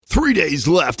3 days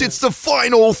left. It's the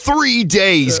final 3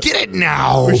 days. Get it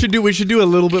now. We should do a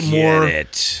little bit more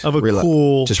of a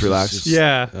cool. Just relax.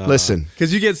 Yeah. Listen.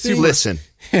 Because you get super. Listen.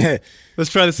 Let's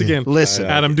try this again. Listen.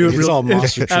 Adam, do it real. all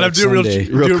Monster Truck Adam, do it Sunday.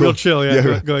 real chill.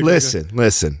 Yeah. Go ahead, Listen.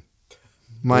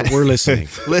 We're listening.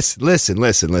 Listen.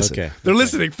 Okay. They're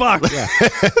listening. Fuck.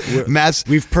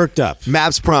 We've perked up.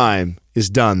 Maps Prime is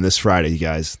done this Friday, you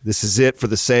guys. This is it for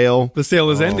the sale. The sale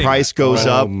is ending. Price goes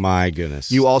up. Oh my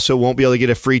goodness. You also won't be able to get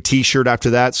a free T-shirt after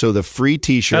that. So the free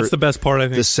T-shirt. That's the best part, I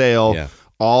think. The sale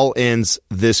all ends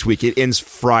this week. It ends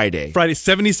Friday. Friday,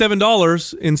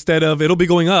 $77 instead of, it'll be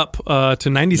going up to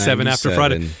 $97 after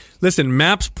Friday. Listen,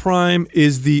 Maps Prime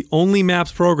is the only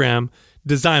Maps program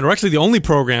designed, or actually the only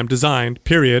program designed,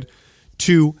 period,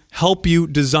 to help you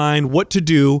design what to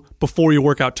do before your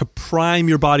workout, to prime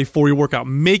your body for your workout,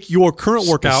 make your current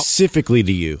workout specifically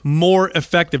to you more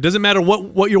effective. Doesn't matter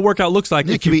what your workout looks like.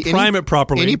 If you prime it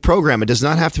properly. Any program. It does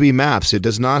not have to be Maps. It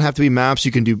does not have to be Maps.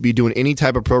 You can be doing any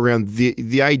type of program.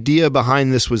 The idea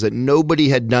behind this was that nobody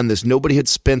had done this. Nobody had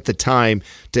spent the time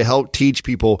to help teach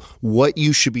people what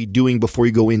you should be doing before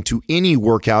you go into any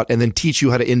workout, and then teach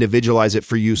you how to individualize it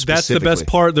for you specifically. That's the best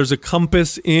part. There's a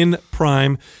compass in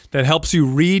Prime that helps you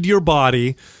read your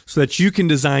body so that you can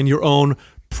design your own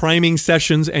priming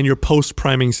sessions and your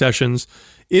post-priming sessions.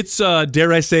 It's,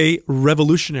 dare I say,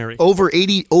 revolutionary. Over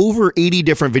 80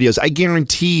 different videos. I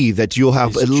guarantee that you'll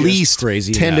have at least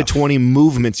 10 to 20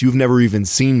 movements you've never even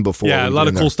seen before. Yeah, a lot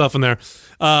of cool stuff in there.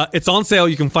 It's on sale.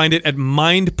 You can find it at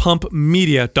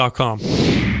mindpumpmedia.com.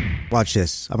 Watch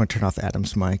this. I'm going to turn off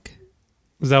Adam's mic.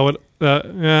 Is that what?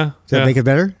 Yeah. Does that make it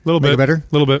better? A little bit. Make it better? A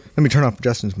little bit. Let me turn off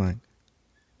Justin's mic.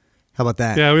 How about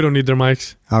that? Yeah, we don't need their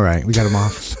mics. All right, we got them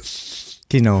off.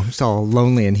 You know, it's all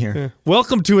lonely in here. Yeah.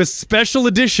 Welcome to a special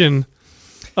edition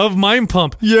of Mind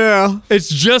Pump. Yeah. It's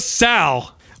just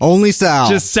Sal. Only Sal.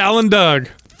 Just Sal and Doug.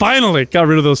 Finally got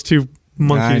rid of those two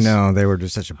monkeys. I know, they were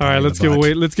just such a pain. All right, let's give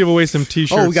away some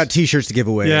t-shirts. Oh, we got t-shirts to give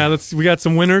away. Yeah, we got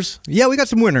some winners. Yeah, we got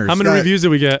some winners. How many reviews did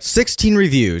we get? 16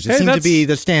 reviews. It seems to be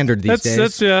the standard these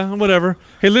days. That's whatever.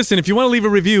 Hey, listen, if you want to leave a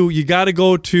review, you got to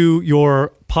go to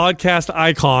your podcast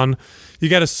icon. You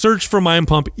got to search for Mind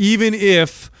Pump, even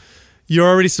if you're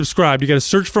already subscribed. You got to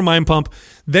search for Mind Pump.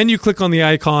 Then you click on the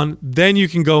icon. Then you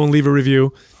can go and leave a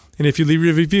review. And if you leave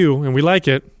a review and we like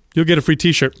it, you'll get a free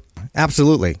t-shirt.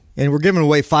 Absolutely. And we're giving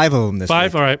away 5 of them this week.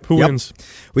 5? All right. Who wins?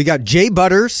 We got Jay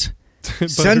Butters,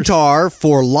 Centaur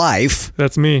for Life.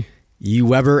 That's me. U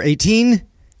Weber 18,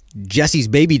 Jesse's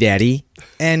Baby Daddy,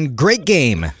 and Great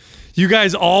Game. You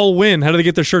guys all win. How do they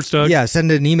get their shirts, Doug? Yeah,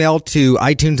 send an email to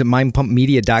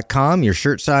iTunes@mindpumpmedia.com, your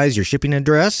shirt size, your shipping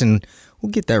address, and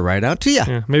we'll get that right out to you.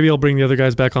 Yeah, maybe I'll bring the other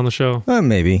guys back on the show.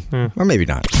 Maybe. Or maybe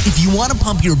not. If you want to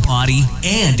pump your body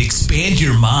and expand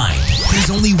your mind, there's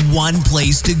only one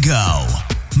place to go.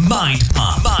 Mind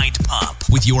Pump. Mind Pump.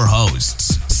 With your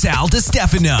hosts, Sal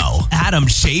DiStefano, Adam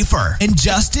Schafer, and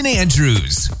Justin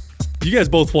Andrews. You guys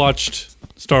both watched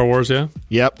Star Wars, yeah?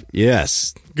 Yep.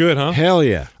 Yes. Good, huh? Hell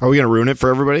yeah. Are we going to ruin it for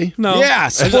everybody? No. Yeah,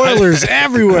 spoilers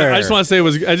everywhere. I just want to say it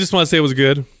was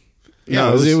good. Yeah,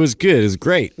 it was good. It was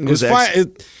great. It was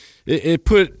fine. It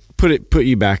put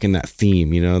you back in that theme,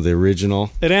 the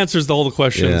original. It answers all the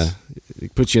questions. Yeah.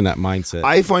 It puts you in that mindset.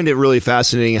 I find it really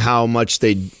fascinating how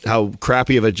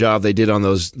crappy of a job they did on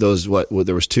those what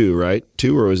there was 2, right?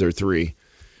 2 or was there 3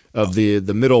 of the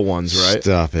middle ones, right?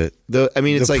 Stop it. It's the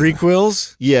like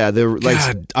prequels? Yeah, they're like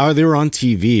they were on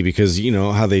TV because you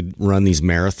know how they run these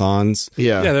marathons.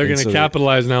 Yeah. Yeah, they're going to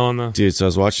capitalize now on the Dude, so I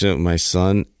was watching it with my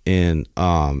son and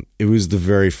it was the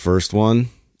very first one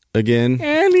again.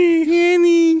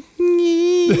 Annie.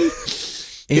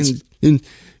 and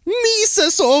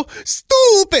Misa's so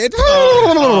stupid.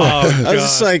 I was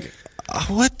just like,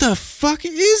 what the fuck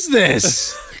is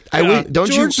this?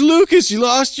 George Lucas, you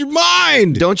lost your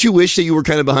mind. Don't you wish that you were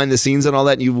kind of behind the scenes and all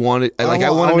that? And you wanted, I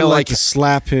want to know, to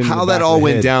slap him. How that all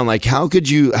went down. Like, how could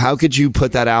you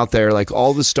put that out there? Like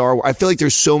all the Star Wars. I feel like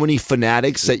there's so many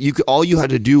fanatics that all you had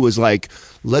to do was like,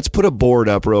 let's put a board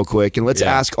up real quick and let's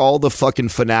ask all the fucking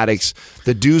fanatics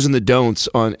the do's and the don'ts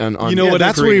on. You know what?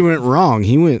 That's where he went wrong.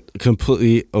 He went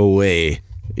completely away.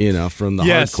 From the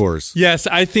hardcores. Yes,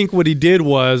 I think what they did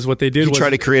was try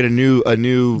to create a new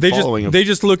following. They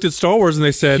just looked at Star Wars and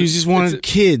they said he just wanted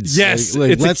kids. Yes,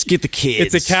 let's get the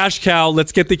kids. It's a cash cow.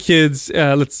 Let's get the kids.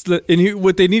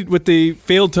 What they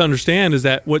failed to understand is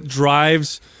that what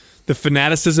drives the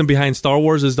fanaticism behind Star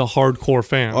Wars is the hardcore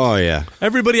fan. Oh, yeah.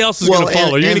 Everybody else is going to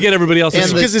follow. You're going to get everybody else.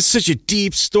 Because it's such a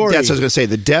deep story. That's what I was going to say.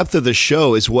 The depth of the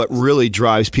show is what really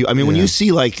drives people. I mean, when you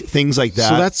see like things like that.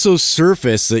 So that's so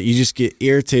surface that you just get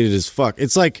irritated as fuck.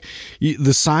 It's like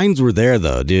the signs were there,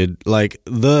 though, dude. Like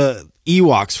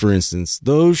Ewoks, for instance,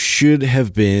 those should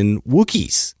have been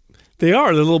Wookiees. They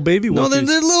are. They're little baby Wookiees. No, they're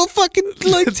little fucking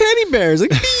like teddy bears.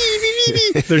 Like,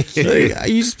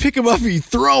 you just pick them up and you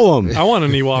throw them. I want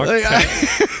an Ewok.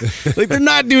 Like they're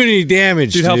not doing any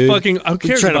damage, dude. How fucking... Who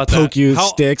cares about to poke that? you with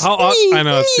sticks. I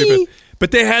know, it's stupid.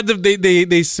 But they had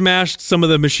they smashed some of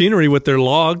the machinery with their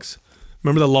logs.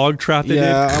 Remember the log trap they did?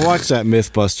 I watched that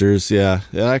Mythbusters. Yeah,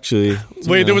 actually.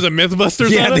 Wait, there was a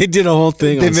Mythbusters? Yeah, on it? they did a whole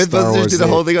thing. The on Star Mythbusters Wars. did a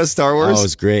whole thing on Star Wars. Oh, it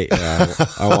was great. Yeah,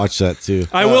 I watched that too.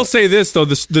 I will say this though: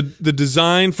 the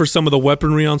design for some of the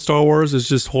weaponry on Star Wars is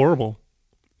just horrible.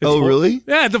 Really?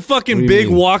 Yeah, the fucking you big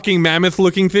mean? walking mammoth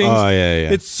looking things. Oh, yeah.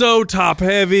 It's so top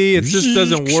heavy. It just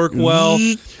doesn't work well.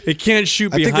 It can't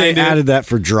shoot I think behind they it. added that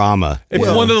for drama. If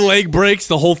one of the leg breaks,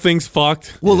 the whole thing's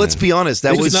fucked. Well, let's be honest.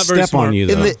 That They was just not very step on smart. you,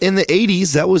 though. in the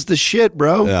 80s. That was the shit,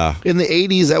 bro. Yeah. In the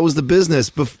 80s, that was the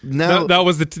business. Now, That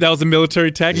was the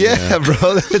military tech. yeah, bro.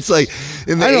 It's like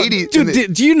in the 80s.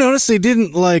 Dude, do you notice they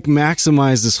didn't like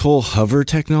maximize this whole hover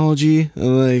technology?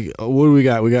 Like, what do we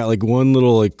got? We got like one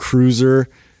little like cruiser,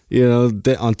 on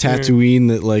Tatooine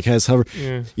that like has hover.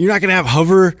 Yeah. You're not gonna have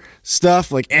hover stuff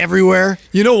like everywhere.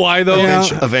 You know why though?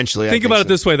 Eventually, Think about it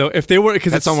this way though. If they were,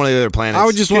 because That's on one of the other planets. I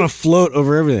would just want to float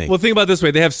over everything. Well, think about it this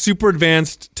way. They have super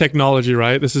advanced technology,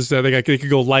 right? This is they could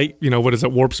go light, what is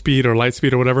it, warp speed or light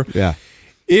speed or whatever. Yeah.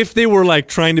 If they were like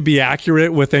trying to be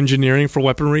accurate with engineering for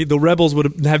weaponry, the rebels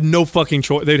would have no fucking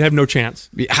choice. They'd have no chance.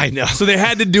 Yeah, I know. So they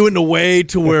had to do it in a way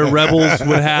to where rebels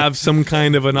would have some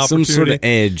kind of an opportunity. Some sort of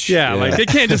edge. Yeah, like they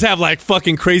can't just have like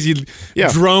fucking crazy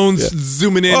drones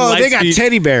zooming in. Oh, light they got speed,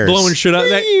 teddy bears. blowing shit up.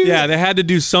 They had to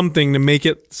do something to make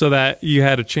it so that you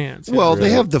had a chance. Well, they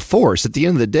have the Force. At the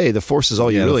end of the day, the Force is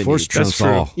all you really the Force need. trumps true.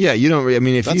 all. Yeah, you don't. I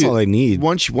mean, if That's you, all they need.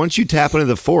 Once you tap into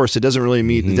the Force, it doesn't really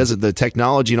mean the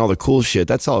technology and all the cool shit.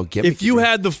 That's all gimmicky. If you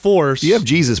had the Force, you have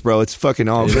Jesus, bro. It's fucking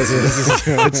all.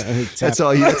 That's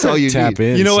all you Tap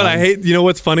need. in. You know what son. I hate? You know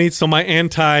what's funny? So my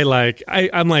anti, like, I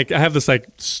have this like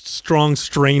strong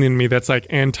strain in me that's like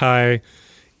anti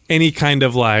any kind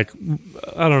of like,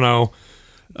 I don't know,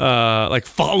 like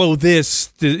follow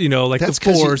this, like That's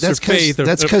the Force or faith.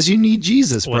 That's because you need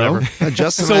Jesus, bro. Whatever.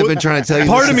 Justin So, and I have been trying to tell you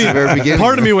part this of since me, the very beginning.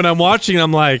 part of me when I'm watching,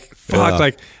 I'm like, fuck, Yeah.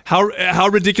 like how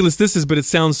ridiculous this is, but it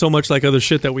sounds so much like other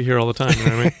shit that we hear all the time. You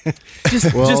know what I mean?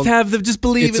 Just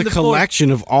believe It's in a the Force.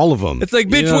 collection of all of them. It's like,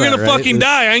 bitch, You know we're gonna that, right? fucking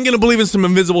die. I ain't gonna believe in some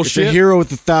invisible It's shit. a hero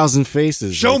with 1,000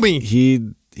 faces. Show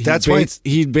me. That's why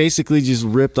he basically just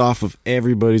ripped off of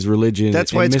everybody's religion.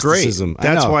 That's why and it's great. mysticism. I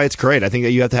That's know. why it's great. I think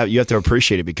that you have to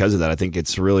appreciate it because of that. I think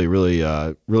it's really, really,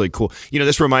 really cool.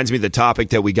 This reminds me of the topic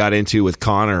that we got into with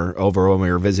Connor over when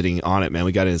we were visiting on it. Man,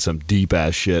 we got into some deep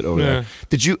ass shit over there.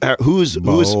 Did you? Who's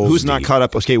not deep. caught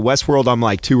up? Okay, Westworld. I'm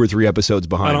like 2 or 3 episodes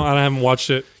behind. I haven't watched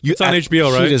it. It's on HBO,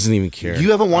 right? He doesn't even care.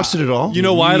 You haven't watched it at all. You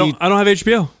know why I don't have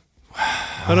HBO?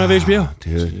 I don't have HBO.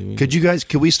 Dude,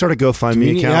 could we start a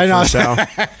GoFundMe account I know.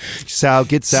 for Sal?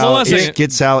 Get Hold on a second.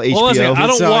 Get Sal HBO. Hold on a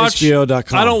second. I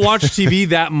HBO.com. don't watch TV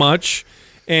that much,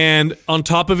 and on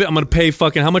top of it, I'm going to pay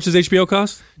fucking. How much does HBO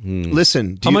cost?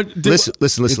 Listen, much- listen.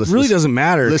 It really doesn't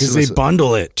matter because they Listen.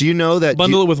 bundle it. Do you know that?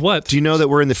 Bundle it with what? Do you know that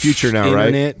we're in the future now, right?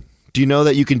 Internet. Do you know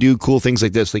that you can do cool things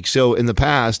like this? Like, so in the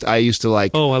past, I used to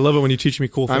like. Oh, I love it when you teach me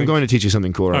cool things. I'm going to teach you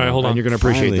something cool right All right, now, hold on. and you're going to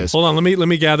appreciate Finally. this. Hold on. Let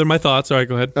me gather my thoughts. All right,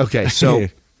 go ahead. Okay, so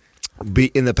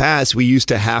in the past, we used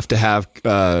to have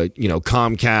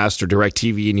Comcast or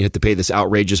DirecTV, and you had to pay this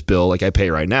outrageous bill like I pay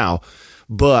right now.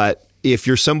 But if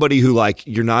you're somebody who like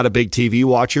you're not a big TV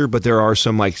watcher, but there are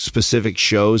some like specific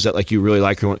shows that like you really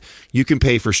like, you can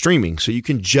pay for streaming. So you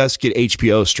can just get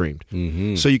HBO streamed.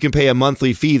 Mm-hmm. So you can pay a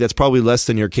monthly fee that's probably less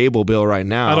than your cable bill right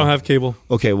now. I don't have cable.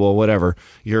 Okay, well, whatever.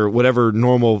 Your whatever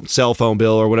normal cell phone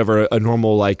bill or whatever a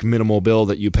normal like minimal bill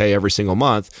that you pay every single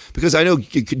month. Because I know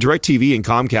DirecTV and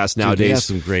Comcast nowadays, have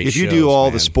some great if you shows, do all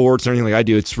man. the sports and everything like I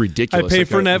do, it's ridiculous. I pay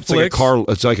for Netflix.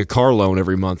 It's like a car loan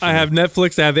every month. I have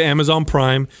Netflix. I have the Amazon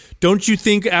Prime. Don't you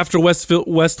think after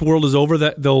Westworld is over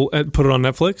that they'll put it on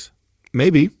Netflix?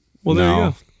 Maybe. Well, there No.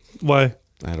 you go. Why?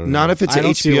 I don't know. Not if it's I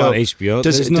don't HBO. see a lot of HBO.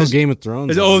 There's no Game of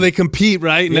Thrones. They compete,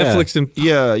 right? Yeah. Netflix and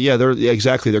Yeah,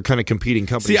 exactly. They're kind of competing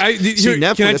companies.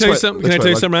 Netflix, can I tell you something? Can I tell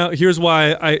you something out? Here's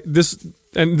why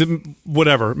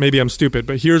whatever. Maybe I'm stupid,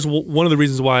 but here's one of the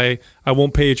reasons why I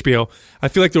won't pay HBO. I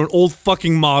feel like they're an old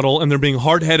fucking model and they're being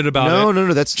hard headed about it.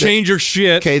 No. Change your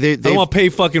shit. Okay, I don't want to pay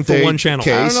fucking for one channel.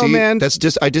 Okay, I don't know, man. That's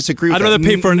just I disagree. I'd with rather that.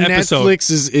 pay for an episode.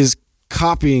 Netflix is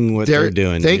copying what they're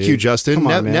doing. Thank you, Justin. Come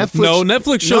on, man. Netflix. No,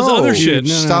 Netflix shows other shit.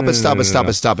 Stop it.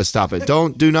 Stop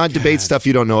it. Do not debate stuff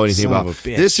you don't know anything Son about. of a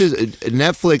bitch. This is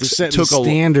Netflix took a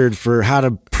standard for how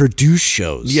to produce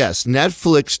shows. Yes,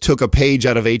 Netflix took a page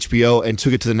out of HBO and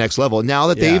took it to the next level. Now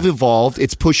that they've evolved,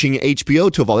 it's pushing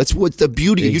HBO to evolve. That's what the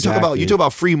beauty. Exactly. You talk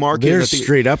about free market. They're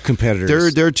straight up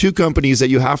competitors. There are two companies that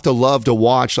you have to love to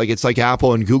watch. Like it's like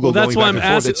Apple and Google. Well, that's going why back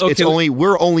I'm and forth. asking.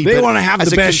 They want to have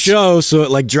the best show, so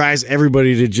it like drives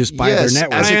everybody to just buy their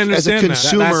network. As a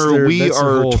consumer, we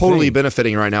are totally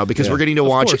benefiting right now because we're getting to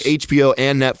watch HBO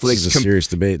and Netflix This is a serious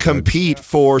debate, compete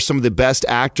for some of the best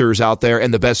actors out there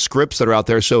and the best scripts that are out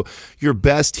there. So your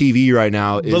best TV right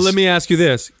now is. But let me ask you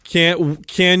this: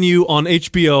 Can you on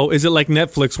HBO? Is it like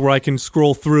Netflix where I can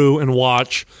scroll through and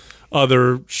watch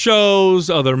other shows,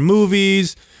 other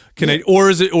movies? Can I, or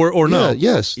is it, or no?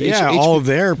 Yes. All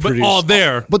there. But all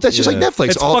there. But that's just like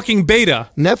Netflix. It's fucking beta.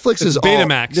 Netflix is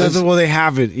Betamax. Well, they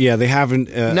have it. Yeah, they haven't.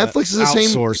 Netflix is the same.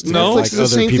 Outsourced No, Netflix is the other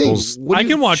same people's thing. I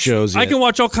can watch shows. I can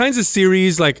watch all kinds of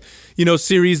series, like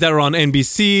series that are on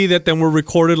NBC that then were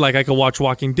recorded. Like I could watch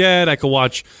Walking Dead. I could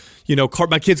watch,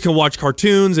 my kids can watch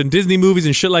cartoons and Disney movies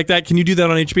and shit like that. Can you do that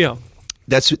on HBO?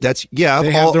 That's They have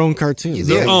their own cartoons.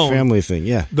 Their own family thing.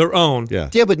 Yeah, their own. Yeah.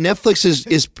 Yeah, but Netflix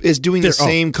is doing the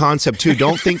same concept too.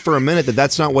 Don't think for a minute that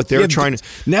that's not what they're trying to.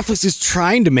 Netflix is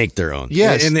trying to make their own.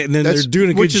 Yes, and then they're doing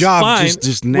a good job. Fine,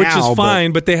 just now, which is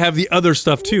fine, but they have the other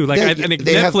stuff too. Like I think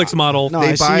Netflix model. No,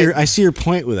 They I see your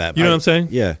point with that. You know what I'm saying?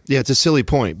 Yeah. Yeah, it's a silly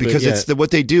point because But, it's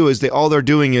what they do is all they're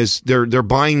doing is they're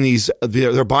buying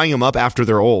they're buying them up after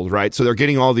they're old, right? So they're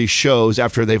getting all these shows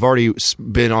after they've already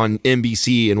been on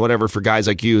NBC and whatever for guys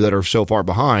like you that are so far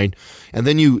behind, and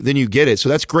then you get it. So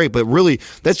that's great, but really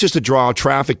that's just to draw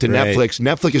traffic to Netflix.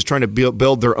 Netflix is trying to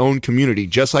build their own community,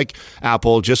 just like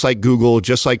Apple, just like Google,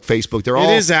 just like Facebook.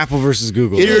 It is Apple versus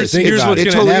Google. Here's what's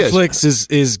Netflix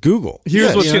is Google.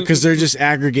 Here's what's because they're just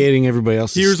aggregating everybody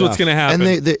else's Here's stuff. what's going to happen.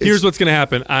 And here's what's going to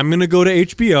happen. I'm going to go to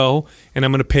HBO and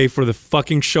I'm going to pay for the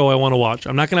fucking show I want to watch.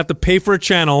 I'm not going to have to pay for a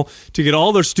channel to get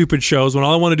all their stupid shows when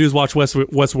all I want to do is watch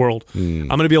Westworld. I'm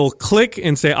going to be able to click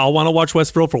and say I want to watch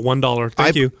Westworld for $1.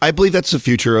 Thank you. I believe that's the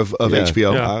future of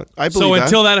HBO. Yeah. I believe so that.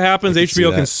 until that happens,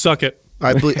 HBO can suck it.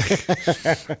 I believe,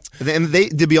 and they,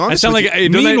 to be honest,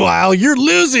 meanwhile, you're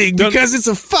losing because it's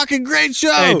a fucking great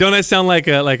show. Hey, don't I sound like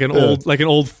an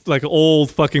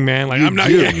old fucking man? Like I'm not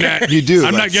getting that. You do.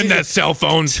 I'm not getting that cell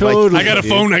phone. Totally, I got a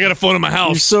phone. I got a phone in my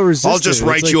house. You're so resistant. I'll just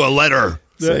write you a letter.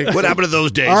 What happened to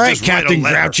those days? All right, just Captain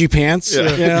Grouchy Pants.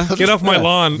 Yeah. Get off my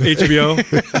lawn, HBO.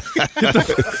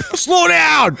 Slow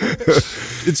down.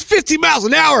 It's 50 miles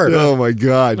an hour. Oh my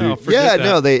God! No,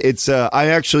 I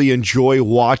actually enjoy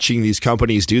watching these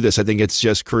companies do this. I think it's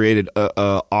just created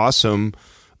a awesome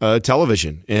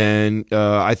television, and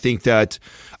I think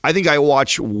I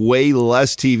watch way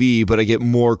less TV, but I get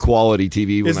more quality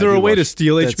TV. Is there a way to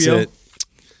steal HBO?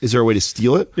 Is there a way to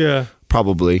steal it? Yeah,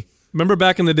 probably. Remember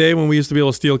back in the day when we used to be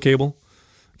able to steal cable?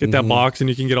 Get that box and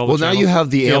you can get all the channels. Now you have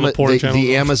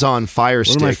the Amazon Fire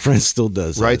Stick. One of my friends still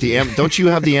does. Right? Don't you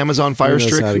have the Amazon Fire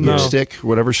Stick? No. Stick,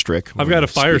 whatever stick. I've got a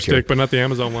Fire Stick, but not the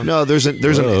Amazon one. No, there's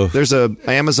a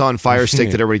Amazon Fire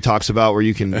Stick that everybody talks about where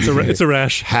you can it's a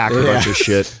rash. Hack a bunch of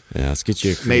shit. Yeah, let's get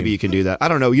you. Maybe you can do that. I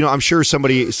don't know. I'm sure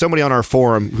somebody on our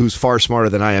forum who's far smarter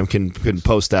than I am can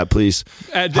post that. Please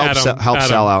help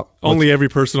Sal out. Only every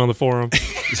person on the forum.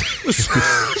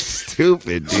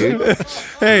 Stupid, dude.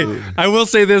 Hey, I will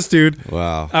say this, dude.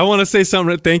 Wow. I want to say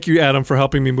something. Thank you, Adam, for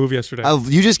helping me move yesterday.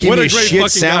 You just gave me a shit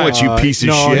sandwich, you piece of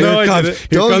shit.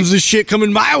 Here comes the shit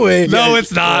coming my way. No,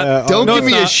 it's not. Don't give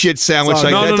me a shit sandwich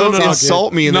like that. Don't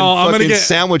insult me and then fucking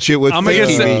sandwich it with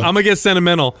thanking me. I'm going to get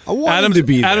sentimental. I wanted to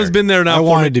be there. Adam's been there now. I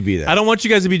wanted to be there. I don't want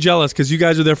you guys to be jealous because you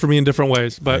guys are there for me in different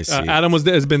ways. But Adam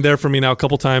has been there for me now a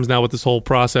couple times now with this whole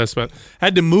process. But I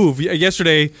had to move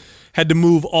yesterday. Had to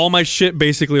move all my shit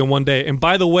basically in one day. And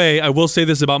by the way, I will say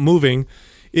this about moving.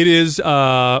 It is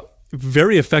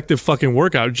very effective fucking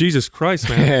workout. Jesus Christ,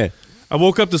 man. I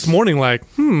woke up this morning like,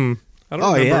 I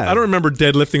don't remember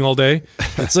deadlifting all day.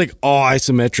 It's like all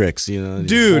isometrics,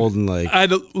 Dude, holding I had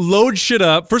to load shit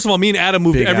up. First of all, me and Adam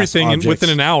moved everything within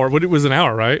an hour. It was an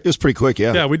hour, right? It was pretty quick,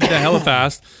 yeah. Yeah, we did that hella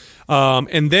fast.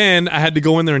 And then I had to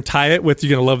go in there and tie it with,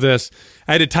 you're going to love this.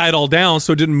 I had to tie it all down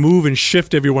so it didn't move and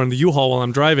shift everywhere in the U-Haul while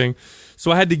I'm driving.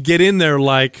 So I had to get in there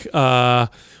like,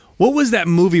 what was that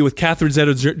movie with Catherine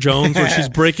Zeta-Jones where she's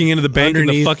breaking into the bank and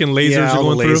the fucking lasers are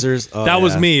going through? Oh, that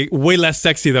was me. Way less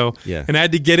sexy though. Yeah. And I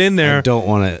had to get in there. I don't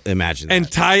want to imagine that.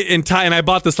 And tie. And I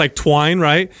bought this like twine,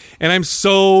 right? And I'm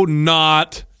so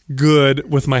not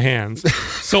good with my hands.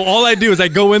 So all I do is I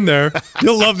go in there.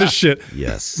 You'll love this shit.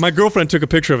 Yes. My girlfriend took a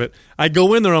picture of it. I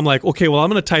go in there. I'm like, okay, well, I'm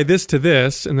going to tie this to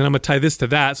this, and then I'm going to tie this to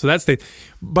that. So that's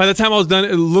by the time I was done,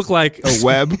 it looked like a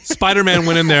web. Spider-Man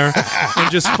went in there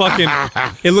and just fucking,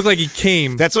 it looked like he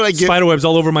came. That's what I get. Spiderwebs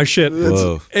all over my shit.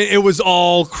 Whoa. It was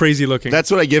all crazy looking.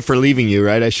 That's what I get for leaving you,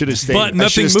 right? I should have stayed. But I should have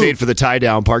nothing stayed for the tie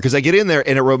down part because I get in there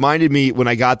and it reminded me when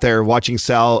I got there watching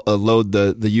Sal load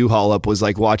the U-Haul up was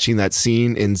like watching that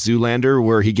scene in Zoolander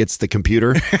where he gets the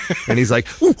computer and he's like,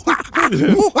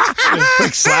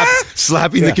 like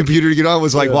slapping the computer to get on.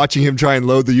 Was like watching him try and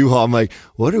load the U-Haul. I'm like,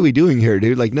 what are we doing here,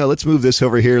 dude? Like, no, let's move this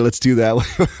over here. Let's do that.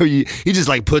 He just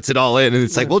like puts it all in and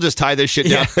it's like, we'll just tie this shit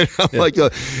down. I'm like,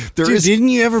 didn't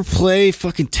you ever play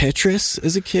fucking Tetris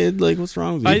as a kid? Like, what's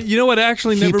wrong with you? You know what? I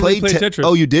actually never really played Tetris.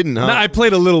 Oh, you didn't, huh? No, I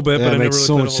played a little bit, but I never makes really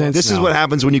so played much sense. This is what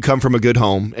happens when you come from a good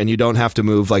home and you don't have to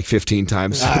move like 15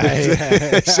 times.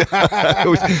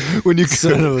 When you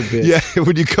Son of a bitch. Yeah,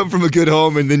 when you come from a good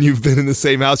home and then you've been in the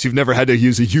same house, you've never had to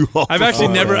use a U-Haul. I've actually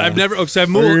never. Because I've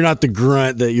moved. Or you're not the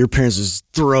grunt that your parents just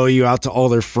throw you out to all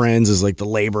their friends as like the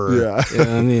laborer. Yeah. You know what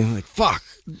I mean? Like, fuck.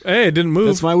 Hey, it didn't move.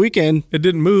 That's my weekend. It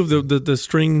didn't move. The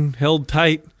string held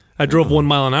tight. I drove 1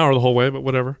 mile an hour the whole way, but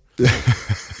whatever.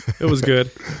 It was good.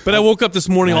 But I woke up this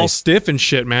morning all stiff and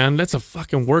shit, man. That's a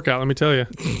fucking workout, let me tell you.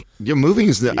 Yeah, moving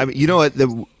is. I mean, you know what?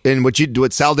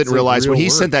 What Sal didn't realize when he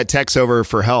sent that text over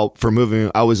for help for moving,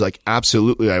 I was like,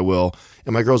 absolutely, I will.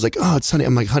 And my girl's like, oh, it's Sunday.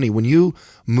 I'm like, honey, when you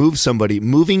moving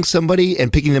somebody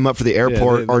and picking them up for the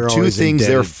airport are two things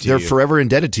they're forever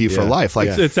indebted to you for life. Like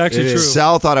it's actually true.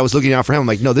 Sal thought I was looking out for him. I'm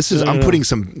like, no, this is I'm putting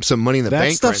some money in the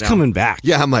bank. That stuff's right now. coming back.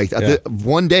 Yeah, I'm like,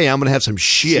 one day I'm gonna have some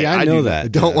shit. See, I know that. I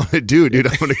don't want to do, dude.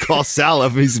 I'm gonna call Sal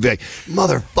up and he's gonna be like,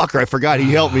 motherfucker, I forgot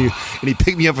he helped me and he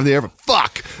picked me up from the airport.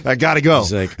 Fuck, I gotta go.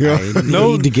 He's like, I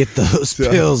need to get those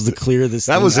pills to clear this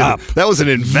thing up. That was an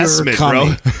investment, bro.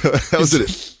 That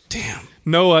was Damn.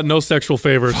 No sexual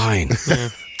favors. Fine. Yeah.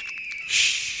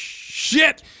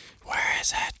 Shit. Where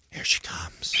is it? Here she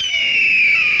comes. The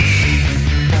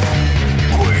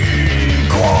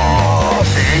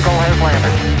Eagle has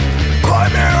landed.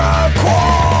 Chimera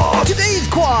Quad! Today's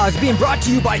Quad is being brought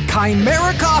to you by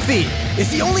Chimera Coffee.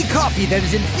 It's the only coffee that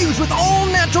is infused with all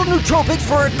natural nootropics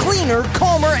for a cleaner,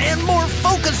 calmer, and more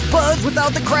focused buzz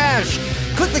without the crash.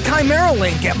 Click the Chimera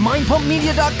link at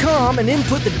mindpumpmedia.com and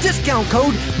input the discount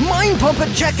code MINDPUMP at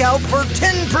checkout for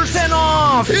 10%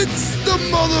 off. It's the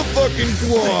motherfucking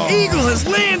Quad! Eagle has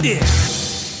landed.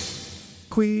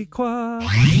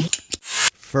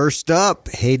 First up,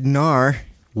 Hayden R.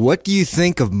 What do you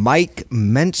think of Mike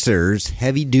Mentzer's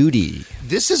Heavy Duty?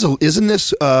 Isn't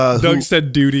this Doug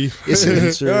said duty.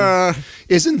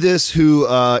 Isn't this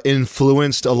who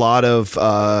influenced a lot of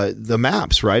the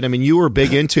maps, right? I mean, you were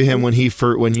big into him when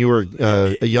you were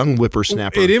a young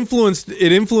whippersnapper. It influenced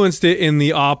it in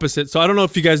the opposite. So I don't know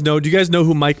if you guys know. Do you guys know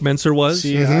who Mike Mentzer was?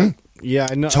 Yeah,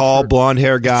 I know. Tall, blonde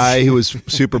hair guy who was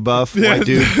super buff, white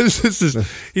dude.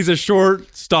 He's a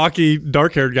short, stocky,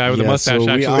 dark-haired guy with a mustache, so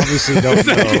actually. we obviously don't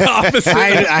know.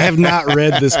 I have not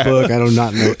read this book. I do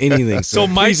not know anything. So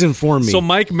please inform me. So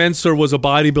Mike Mentzer was a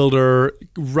bodybuilder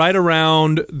right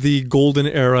around the golden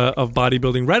era of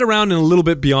bodybuilding, right around and a little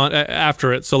bit beyond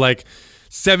after it. So like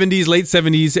 70s, late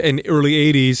 70s, and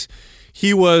early 80s.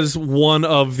 He was one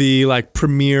of the like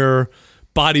premier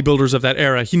bodybuilders of that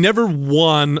era. He never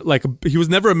won, he was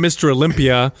never a Mr.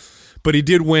 Olympia, but he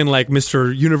did win like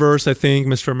Mr. Universe, I think,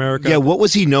 Mr. America. Yeah, what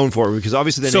was he known for? Because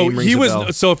obviously the name rings a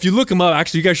bell. So if you look him up,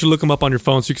 actually you guys should look him up on your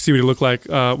phone so you can see what he looked like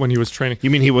when he was training. You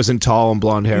mean he wasn't tall and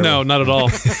blonde hair? No, not at all.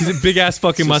 He's a big ass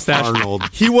fucking mustache. Arnold.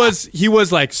 He was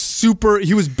like super,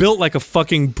 he was built like a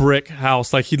fucking brick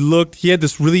house. Like he had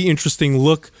this really interesting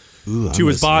look to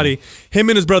his body. Him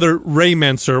and his brother Ray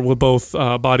Mentzer were both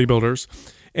bodybuilders.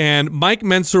 And Mike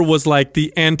Mentzer was like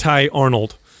the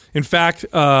anti-Arnold. In fact,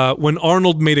 when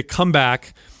Arnold made a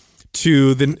comeback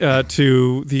to the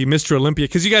Mr. Olympia,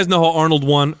 because you guys know how Arnold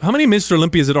won. How many Mr.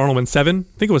 Olympias did Arnold win? 7?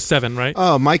 I think it was 7, right?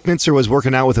 Oh, Mike Mentzer was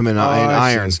working out with him in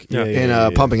iron,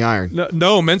 pumping iron.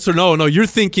 No, Mentzer, no. You're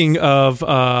thinking of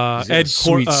Ed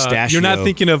Corney. You're not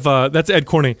thinking of that's Ed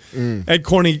Corney. Ed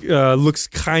Corney looks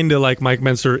kind of like Mike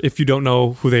Mentzer if you don't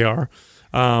know who they are.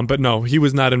 But no, he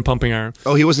was not in Pumping Iron.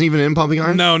 Oh, he wasn't even in Pumping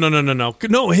Iron? No.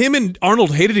 No, him and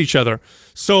Arnold hated each other.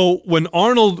 So when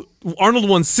Arnold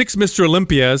won 6 Mr.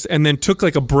 Olympias and then took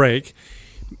like a break,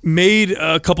 made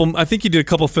a couple, I think he did a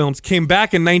couple films, came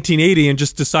back in 1980 and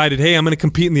just decided, hey, I'm going to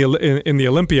compete in the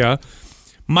Olympia.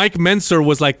 Mike Mentzer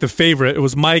was like the favorite. It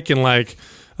was Mike and like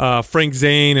Frank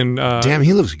Zane and damn,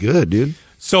 he looks good, dude.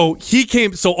 So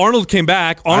Arnold came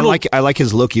back. Arnold, I like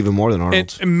his look even more than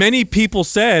Arnold's. And many people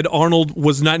said Arnold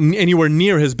was not anywhere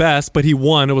near his best, but he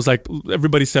won. It was like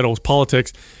everybody said it was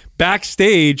politics.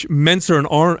 Backstage, Meltzer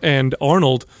and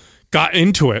Arnold got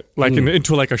into it,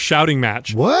 into like a shouting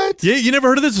match. What? Yeah, you never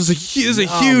heard of this? It was a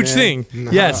huge thing. No,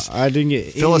 yes, I didn't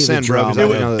get fill us in, bro.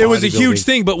 It was a huge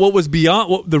thing, but what was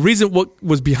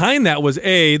behind that was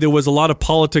there was a lot of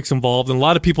politics involved, and a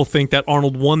lot of people think that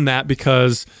Arnold won that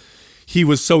because he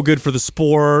was so good for the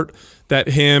sport that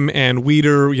him and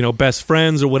Weider, best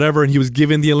friends or whatever, and he was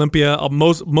given the Olympia.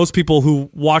 Most people who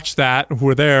watched that, who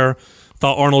were there,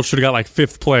 thought Arnold should have got like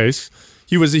 5th place.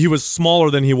 He was smaller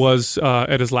than he was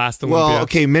at his last Olympia. Well,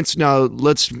 okay,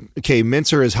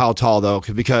 Meltzer is how tall though?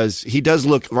 Because he does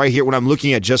look right here when I'm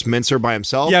looking at just Meltzer by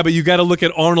himself. Yeah, but you got to look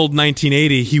at Arnold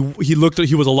 1980. He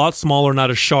was a lot smaller, not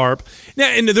as sharp. Yeah,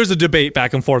 and there's a debate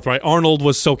back and forth, right? Arnold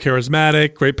was so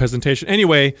charismatic, great presentation.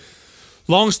 Anyway,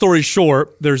 long story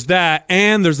short, there's that,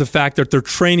 and there's the fact that their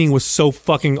training was so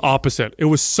fucking opposite. It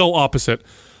was so opposite.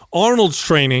 Arnold's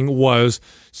training was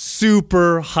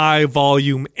super high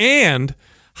volume and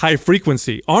high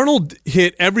frequency. Arnold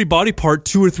hit every body part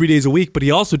 2 or 3 days a week, but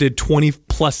he also did 20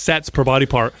 plus sets per body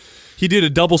part. He did a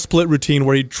double split routine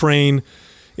where he'd train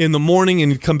in the morning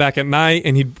and he'd come back at night,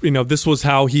 and this was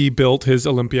how he built his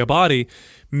Olympia body.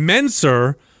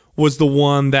 Meltzer was the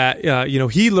one that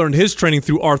he learned his training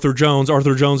through Arthur Jones.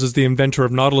 Arthur Jones is the inventor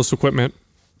of Nautilus equipment.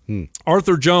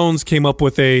 Arthur Jones came up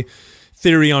with a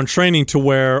theory on training to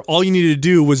where all you needed to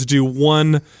do was do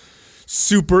one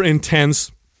super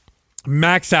intense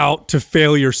max out to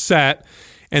failure set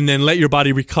and then let your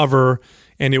body recover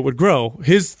and it would grow.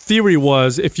 His theory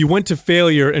was if you went to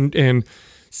failure and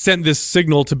sent this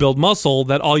signal to build muscle,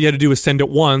 that all you had to do was send it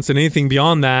once, and anything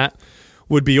beyond that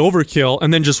would be overkill,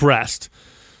 and then just rest.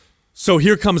 So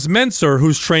here comes Meltzer,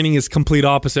 whose training is complete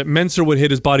opposite. Meltzer would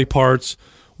hit his body parts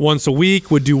once a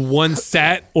week, would do 1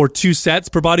 set or 2 sets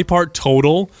per body part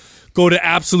total, go to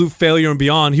absolute failure and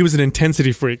beyond. He was an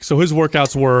intensity freak. So his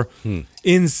workouts were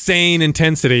insane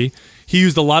intensity. He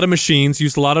used a lot of machines,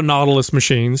 used a lot of Nautilus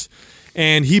machines,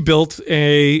 and he built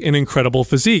an incredible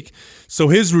physique. So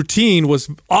his routine was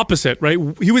opposite, right?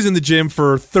 He was in the gym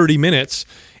for 30 minutes,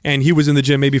 and he was in the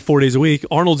gym maybe 4 days a week.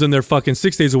 Arnold's in there fucking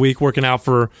 6 days a week working out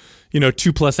for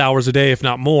 2+ hours a day, if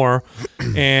not more.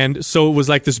 And so it was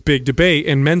like this big debate,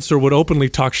 and Meltzer would openly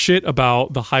talk shit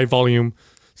about the high volume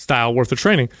style worth of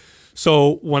training.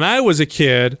 So when I was a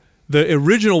kid, the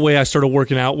original way I started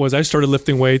working out was I started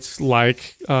lifting weights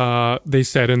like they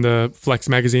said in the Flex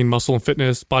magazine, Muscle and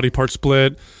Fitness, body part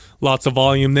split, lots of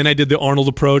volume. Then I did the Arnold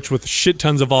approach with shit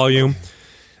tons of volume.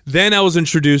 Then I was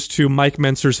introduced to Mike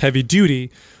Mentzer's Heavy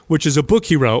Duty, which is a book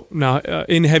he wrote. Now,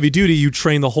 in Heavy Duty, you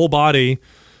train the whole body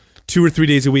 2 or 3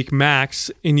 days a week max,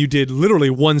 and you did literally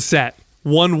 1 set,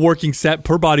 1 working set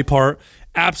per body part,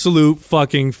 absolute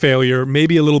fucking failure,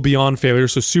 maybe a little beyond failure,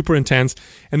 so super intense,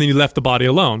 and then you left the body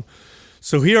alone.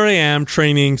 So here I am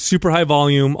training super high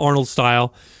volume, Arnold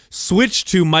style, switched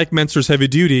to Mike Mentzer's Heavy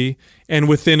Duty, and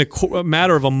within a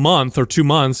matter of a month or 2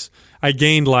 months, I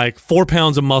gained like 4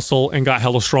 pounds of muscle and got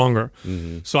hella stronger.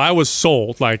 So I was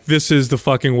sold. Like, this is the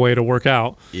fucking way to work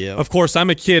out. Yep. Of course, I'm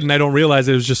a kid and I don't realize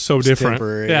it was just so different.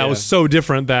 Yeah, it was so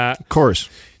different that. Of course.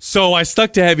 So I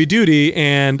stuck to Heavy Duty,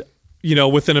 and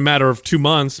within a matter of 2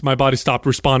 months, my body stopped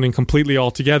responding completely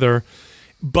altogether.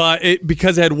 But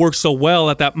because it had worked so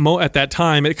well at that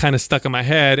time, it kind of stuck in my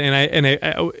head, and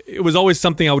it was always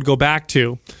something I would go back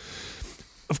to.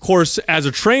 Of course, as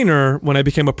a trainer, when I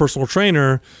became a personal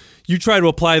trainer, you try to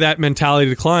apply that mentality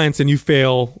to clients and you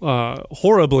fail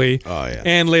horribly. Oh, yeah.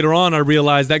 And later on, I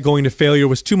realized that going to failure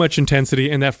was too much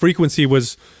intensity, and that frequency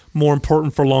was more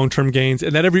important for long-term gains,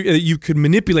 and that you could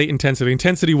manipulate intensity.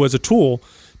 Intensity was a tool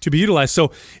to be utilized.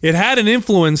 So it had an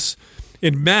influence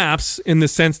in MAPS in the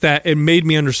sense that it made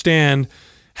me understand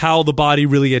how the body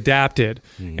really adapted,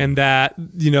 and that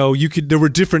there were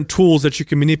different tools that you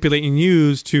can manipulate and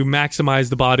use to maximize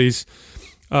the body's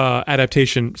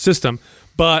adaptation system.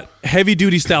 But heavy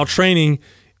duty style training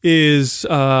is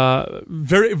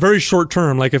very, very short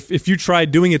term. Like if you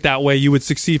tried doing it that way, you would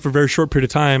succeed for a very short period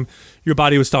of time. Your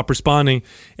body would stop responding,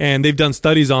 and they've done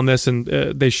studies on this, and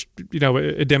they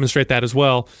demonstrate that as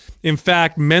well. In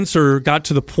fact, Meltzer got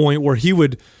to the point where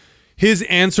his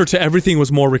answer to everything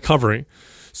was more recovery.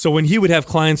 So when he would have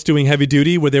clients doing heavy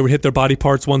duty, where they would hit their body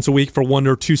parts once a week for 1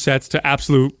 or 2 sets to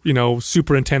absolute,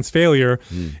 super intense failure,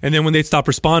 and then when they'd stop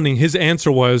responding, his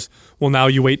answer was, well, now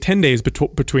you wait 10 days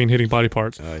between hitting body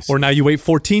parts, or now you wait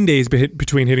 14 days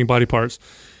between hitting body parts.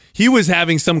 He was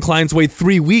having some clients wait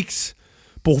 3 weeks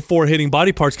before hitting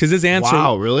body parts, because his answer...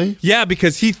 Wow, really? Yeah,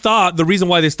 because he thought the reason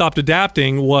why they stopped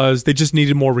adapting was they just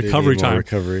needed more recovery time.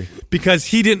 Because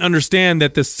he didn't understand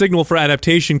that the signal for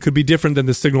adaptation could be different than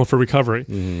the signal for recovery.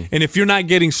 And if you're not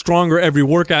getting stronger every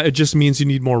workout, it just means you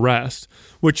need more rest,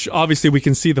 which obviously we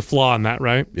can see the flaw in that,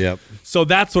 right? Yep. So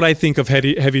that's what I think of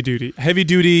heavy duty. Heavy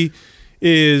duty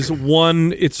is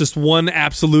it's just one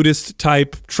absolutist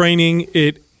type training.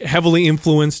 It heavily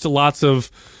influenced lots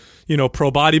of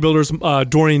pro bodybuilders.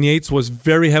 Dorian Yates was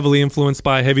very heavily influenced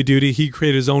by heavy duty. He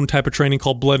created his own type of training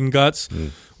called Blood and Guts,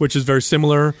 which is very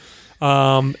similar.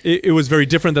 It was very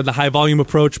different than the high volume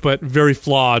approach, but very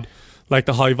flawed, like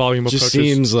the high volume approach. It just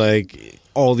seems like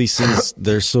all these things,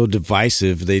 they're so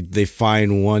divisive. They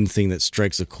find one thing that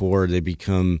strikes a chord. They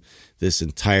become this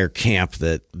entire camp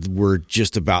that we're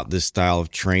just about this style of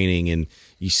training. And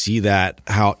you see that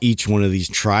how each one of these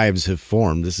tribes have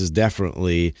formed. This is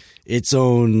definitely its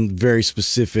own very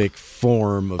specific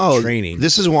form of training.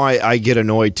 This is why I get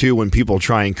annoyed too when people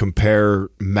try and compare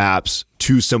MAPS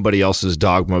to somebody else's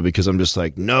dogma, because I'm just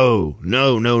like, no.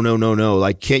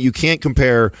 Like you can't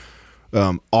compare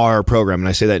our program, and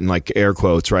I say that in like air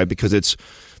quotes, right? Because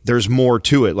there's more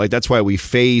to it. Like that's why we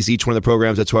phase each one of the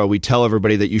programs. That's why we tell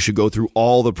everybody that you should go through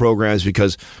all the programs,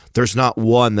 because there's not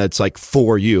one that's like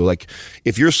for you. Like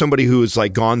if you're somebody who has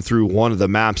like gone through one of the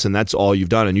MAPS and that's all you've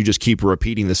done, and you just keep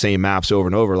repeating the same MAPS over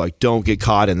and over, like don't get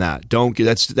caught in that.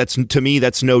 That's to me,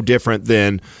 that's no different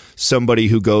than somebody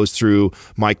who goes through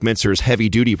Mike Mintzer's heavy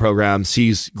duty program,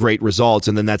 sees great results,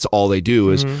 and then that's all they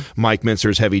do is Mike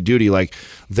Mintzer's heavy duty. Like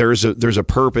there's a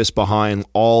purpose behind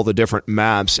all the different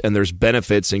MAPS, and there's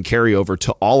benefits and carryover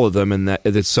to all of them, and that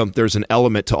there's an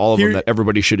element to all of them that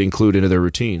everybody should include into their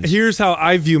routines. Here's how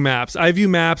I view MAPS. I view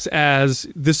MAPS as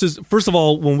this is, first of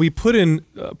all, when we put in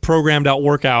programmed out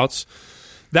workouts,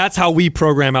 that's how we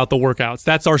program out the workouts.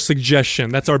 That's our suggestion.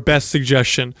 That's our best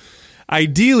suggestion.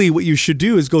 Ideally, what you should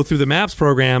do is go through the MAPS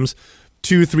programs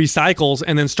 2-3 cycles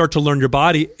and then start to learn your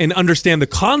body and understand the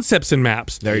concepts in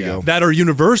MAPS. There you go. That are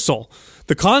universal.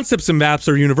 The concepts in MAPS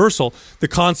are universal. The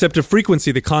concept of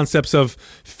frequency, the concepts of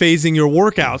phasing your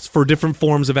workouts for different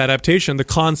forms of adaptation, the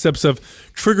concepts of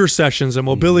trigger sessions and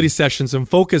mobility sessions and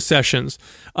focus sessions,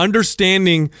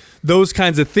 understanding those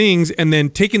kinds of things, and then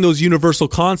taking those universal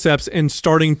concepts and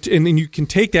and then you can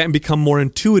take that and become more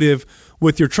intuitive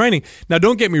with your training. Now,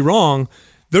 don't get me wrong.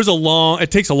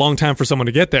 It takes a long time for someone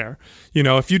to get there.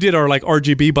 If you did our like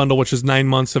RGB bundle, which is 9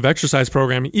 months of exercise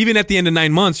programming, even at the end of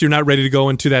 9 months, you're not ready to go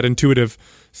into that intuitive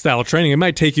style of training. It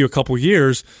might take you a couple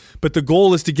years, but the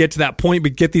goal is to get to that point,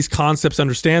 but get these concepts,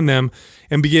 understand them,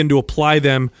 and begin to apply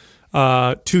them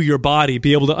to your body,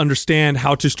 be able to understand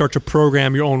how to start to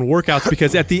program your own workouts,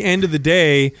 because at the end of the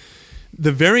day,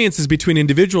 the variances between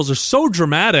individuals are so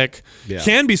dramatic,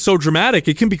 can be so dramatic,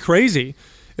 it can be crazy.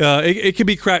 It can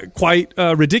be quite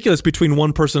ridiculous between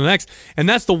one person and the next. And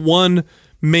that's the one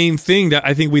main thing that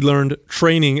I think we learned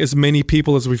training as many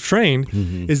people as we've trained,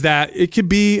 is that it could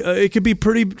be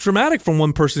pretty dramatic from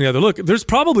one person to the other. Look, there's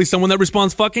probably someone that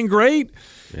responds fucking great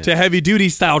to heavy duty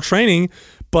style training,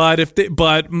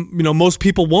 but most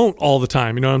people won't all the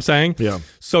time. You know what I'm saying? Yeah.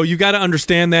 So you got to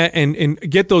understand that and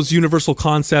get those universal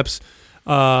concepts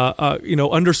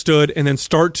understood, and then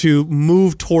start to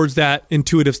move towards that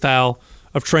intuitive style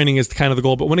of training is kind of the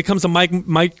goal. But when it comes to Mike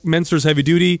Mintzer's heavy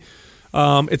duty,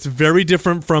 it's very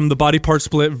different from the body part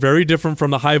split, very different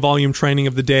from the high volume training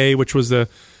of the day, which was the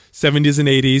 70s and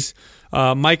 80s.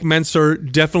 Mike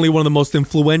Mentzer, definitely one of the most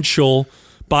influential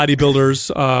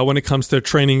bodybuilders when it comes to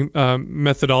training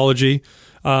methodology.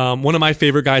 One of my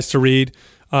favorite guys to read.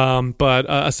 But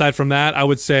aside from that, I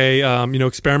would say,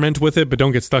 experiment with it, but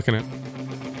don't get stuck in it.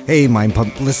 Hey, Mind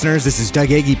Pump listeners, this is Doug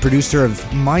Agee, producer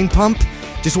of Mind Pump.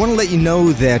 Just want to let you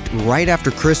know that right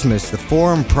after Christmas, the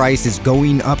forum price is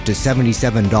going up to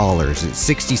 $77. It's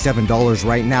 $67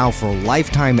 right now for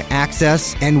lifetime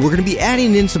access, and we're going to be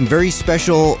adding in some very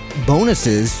special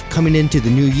bonuses coming into the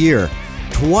new year.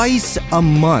 Twice a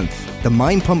month, the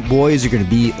Mind Pump boys are going to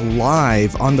be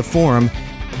live on the forum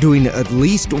doing at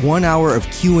least 1 hour of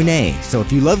Q&A. So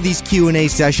if you love these Q&A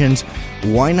sessions,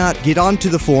 why not get onto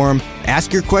the forum,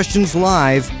 ask your questions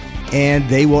live, and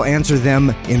they will answer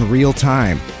them in real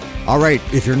time. All right,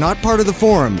 if you're not part of the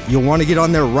forum, you'll want to get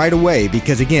on there right away,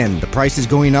 because again, the price is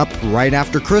going up right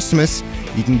after Christmas.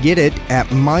 You can get it at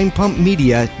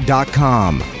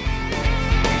mindpumpmedia.com.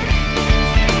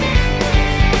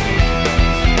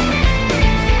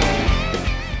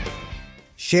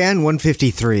 Shan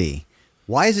 153.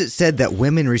 Why is it said that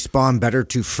women respond better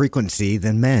to frequency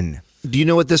than men? Do you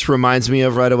know what this reminds me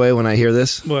of right away when I hear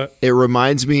this? What? It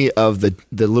reminds me of the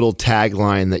little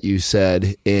tagline that you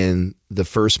said in the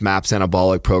first MAPS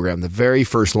Anabolic program, the very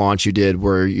first launch you did,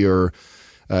 where you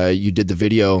did the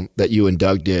video that you and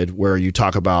Doug did, where you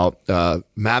talk about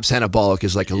MAPS Anabolic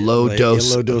is like a low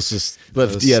dose. A low dose of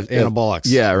anabolics.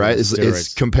 Yeah, right.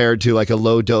 It's compared to like a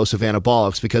low dose of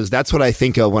anabolics, because that's what I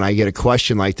think of when I get a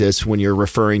question like this, when you're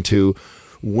referring to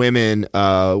women,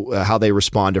 how they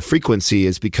respond to frequency,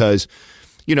 is because,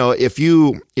 you know, if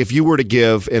you were to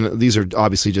give, and these are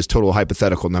obviously just total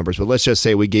hypothetical numbers, but let's just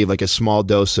say we gave like a small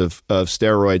dose of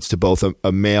steroids to both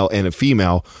a male and a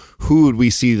female, who would we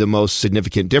see the most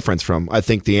significant difference from? I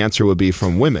think the answer would be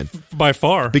from women. By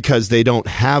far. Because they don't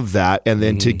have that. And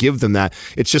then to give them that,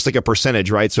 it's just like a percentage,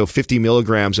 right? So 50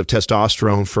 milligrams of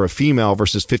testosterone for a female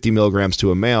versus 50 milligrams to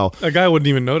a male. A guy wouldn't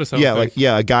even notice. A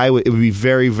guy, it would be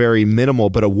very, very minimal,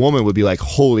 but a woman would be like,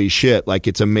 holy shit, like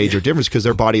it's a major difference, because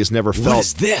their body has never felt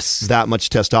that much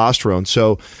testosterone.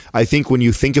 So I think when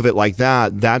you think of it like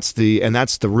that, that's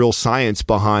the real science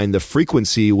behind the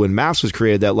frequency when MAPS was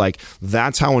created, that like,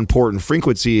 that's how important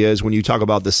frequency is when you talk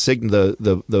about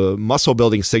the muscle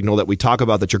building signal that we talk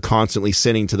about, that you're constantly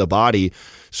sending to the body.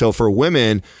 So for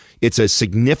women, it's a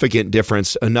significant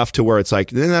difference, enough to where it's like,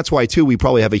 then that's why too, we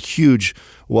probably have a huge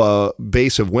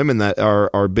base of women that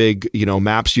are big, you know,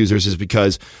 MAPS users, is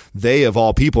because they, of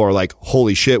all people, are like,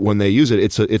 holy shit, when they use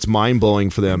it, it's mind blowing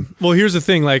for them. Well, here's the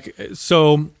thing, like,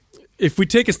 so if we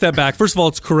take a step back, first of all,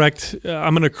 it's correct.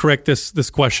 I'm going to correct this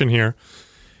question here.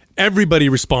 Everybody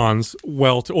responds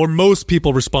well to, or most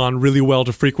people respond really well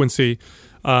to frequency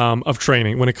of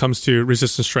training when it comes to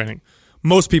resistance training.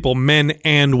 Most people, men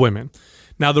and women.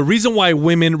 Now, the reason why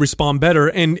women respond better,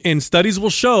 and studies will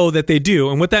show that they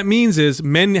do, and what that means is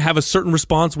men have a certain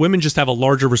response, women just have a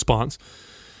larger response.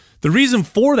 The reason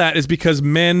for that is because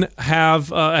men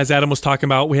have, as Adam was talking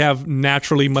about, we have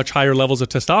naturally much higher levels of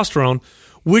testosterone,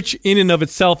 which in and of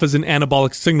itself is an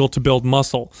anabolic signal to build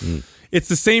muscle. It's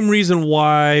the same reason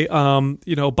why,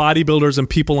 bodybuilders and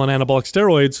people on anabolic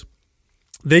steroids,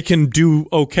 they can do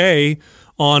okay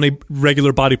on a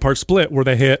regular body part split where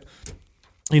they hit,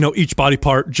 each body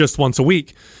part just once a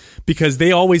week, because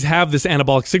they always have this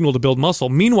anabolic signal to build muscle.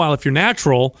 Meanwhile, if you're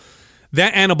natural,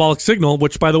 that anabolic signal,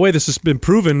 which by the way, this has been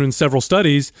proven in several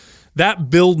studies, that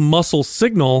build muscle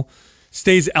signal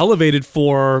stays elevated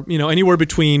for, anywhere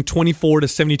between 24 to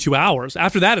 72 hours.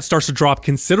 After that, it starts to drop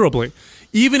considerably,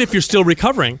 even if you're still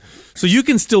recovering. So you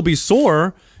can still be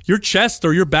sore. Your chest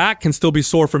or your back can still be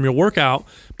sore from your workout,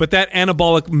 but that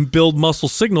anabolic build muscle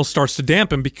signal starts to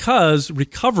dampen, because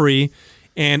recovery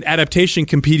and adaptation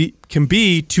can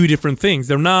be two different things.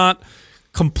 They're not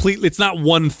completely, it's not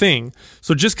one thing.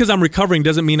 So just because I'm recovering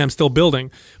doesn't mean I'm still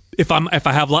building. If I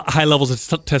have high levels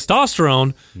of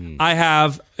testosterone, I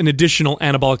have an additional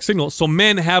anabolic signal. So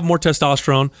men have more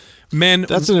testosterone.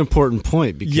 That's an important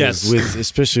point, because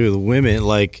especially with women,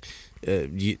 like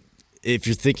if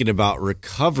you're thinking about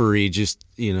recovery, just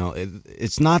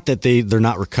it's not that they're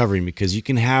not recovering, because you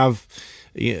can have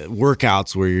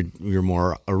workouts where you're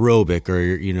more aerobic, or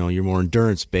you're more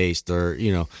endurance based, or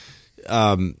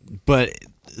but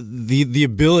the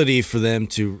ability for them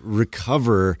to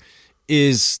recover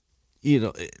is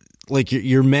like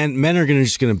your men are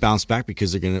just going to bounce back,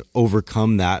 because they're going to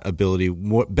overcome that ability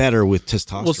better with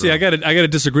testosterone. Well, see, I got to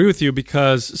disagree with you,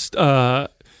 because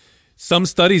some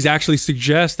studies actually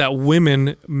suggest that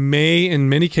women may, in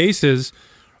many cases,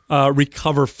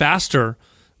 recover faster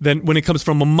than when it comes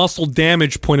from a muscle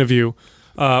damage point of view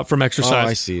from exercise. Oh,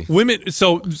 I see. Women,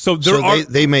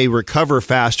 they may recover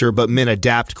faster, but men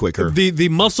adapt quicker. The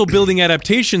muscle building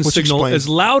adaptation signal is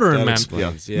louder in men.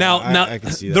 Yeah, now I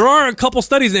can see that. There are a couple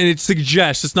studies, and it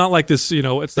suggests it's not like this.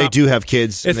 They do have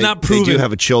kids. It's not proven. They do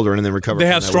have children and then recover. They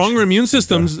have stronger immune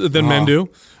systems than men do.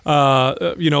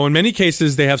 In many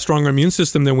cases, they have stronger immune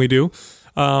system than we do.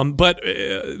 But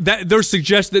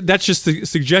that's just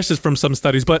suggestions from some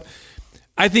studies. But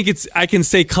I think I can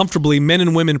say comfortably, men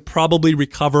and women probably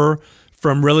recover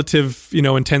from relative,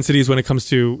 intensities when it comes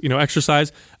to,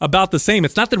 exercise about the same.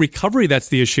 It's not the recovery that's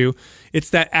the issue. It's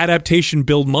that adaptation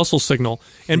build muscle signal.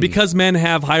 And because men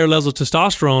have higher levels of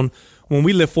testosterone, when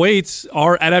we lift weights,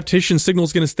 our adaptation signal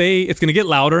is going to get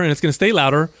louder, and it's going to stay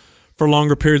louder for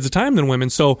longer periods of time than women.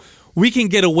 So we can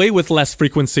get away with less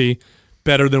frequency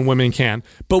better than women can,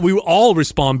 but we all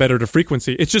respond better to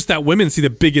frequency. It's just that women see the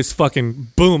biggest fucking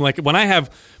boom. Like when I have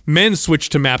men switch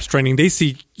to MAPS training, they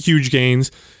see huge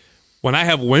gains. When I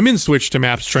have women switch to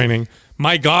MAPS training,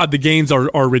 my God, the gains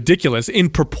are ridiculous in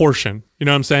proportion. You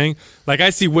know what I'm saying? Like we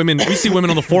see women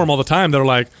on the forum all the time that are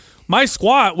like, my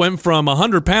squat went from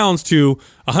 100 pounds to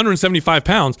 175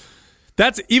 pounds.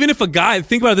 That's even if a guy,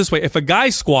 think about it this way, if a guy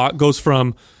squat goes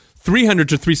from 300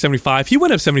 to 375, he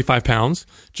went up 75 pounds,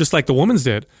 just like the woman's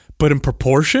did. But in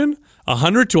proportion,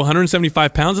 100 to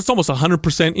 175 pounds, it's almost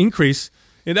 100% increase.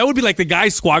 And that would be like the guy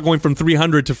squat going from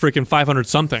 300 to freaking 500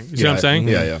 something. You see what I'm saying?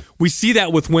 Yeah. We see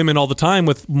that with women all the time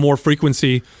with more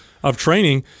frequency of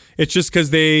training. It's just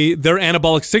because their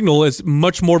anabolic signal is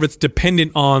much more of it's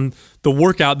dependent on the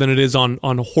workout than it is on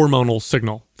hormonal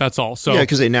signal. That's all. So yeah,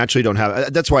 because they naturally don't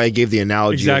have. That's why I gave the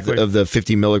analogy of the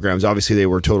 50 milligrams. Obviously, they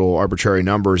were total arbitrary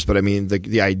numbers, but I mean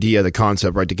the idea, the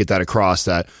concept, right, to get that across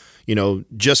that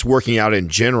just working out in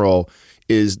general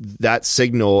is that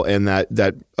signal and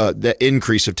that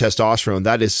increase of testosterone,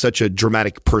 that is such a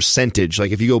dramatic percentage.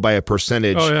 Like if you go by a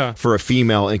percentage for a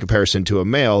female in comparison to a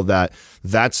male,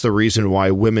 that's the reason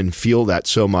why women feel that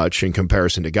so much in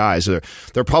comparison to guys.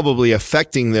 They're probably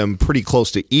affecting them pretty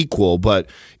close to equal, but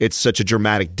it's such a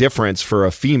dramatic difference for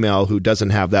a female who doesn't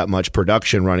have that much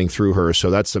production running through her.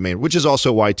 So that's the main, which is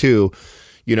also why too,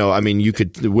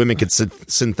 women could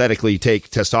synthetically take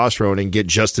testosterone and get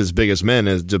just as big as men,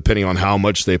 as depending on how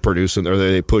much they produce or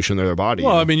they push into their body.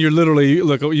 Well, I mean, you're literally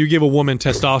you give a woman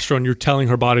testosterone, you're telling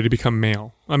her body to become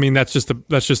male. I mean, that's just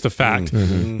a fact.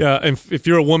 Mm-hmm. Yeah, if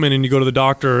you're a woman and you go to the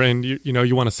doctor and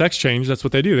you want a sex change, that's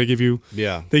what they do. They give you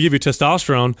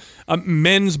testosterone.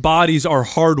 Men's bodies are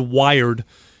hardwired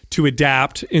to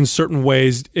adapt in certain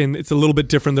ways, and it's a little bit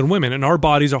different than women. And our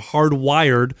bodies are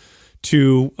hardwired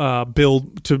to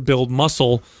build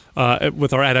muscle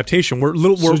with our adaptation.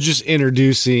 So just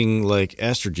introducing like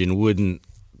estrogen wouldn't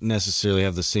necessarily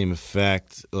have the same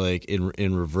effect like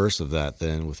in reverse of that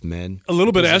then with men. A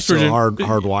little bit of estrogen,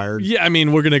 hardwired. Yeah, I mean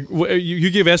you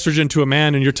give estrogen to a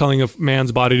man and you're telling a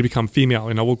man's body to become female.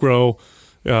 We'll grow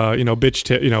bitch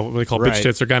tit. What they call bitch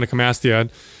tits or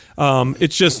gynecomastia.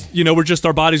 It's just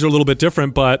our bodies are a little bit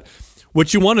different. But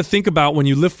what you want to think about when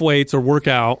you lift weights or work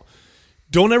out.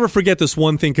 Don't ever forget this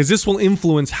one thing, because this will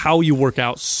influence how you work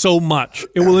out so much.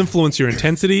 It will influence your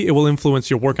intensity. It will influence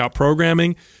your workout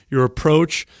programming, your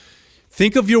approach.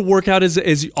 Think of your workout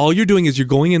as all you're doing is you're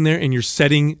going in there and you're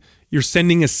sending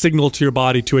a signal to your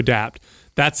body to adapt.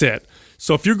 That's it.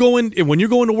 So when you're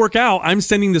going to work out, I'm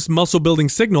sending this muscle building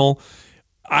signal.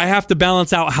 I have to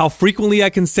balance out how frequently I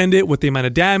can send it with the amount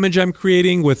of damage I'm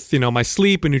creating with, my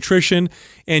sleep and nutrition.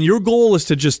 And your goal is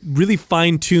to just really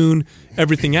fine tune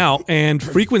everything out. And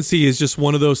frequency is just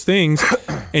one of those things.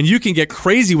 And you can get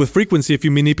crazy with frequency if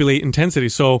you manipulate intensity.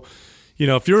 So,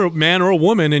 if you're a man or a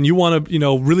woman and you want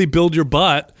to, really build your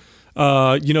butt,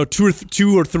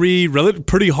 two or three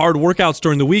pretty hard workouts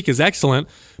during the week is excellent.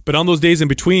 But on those days in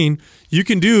between, you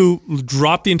can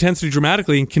drop the intensity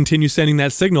dramatically and continue sending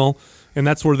that signal. And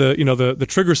that's where the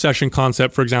trigger session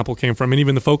concept, for example, came from, and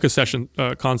even the focus session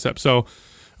concept. So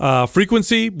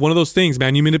frequency, one of those things,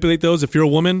 man. You manipulate those. If you're a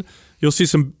woman, you'll see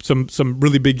some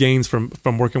really big gains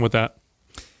from working with that.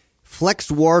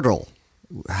 Flex Wardle,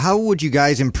 how would you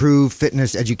guys improve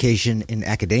fitness education in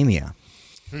academia?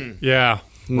 Yeah,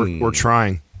 we're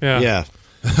trying. Yeah.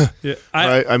 Yeah,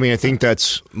 I think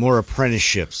that's more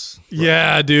apprenticeships.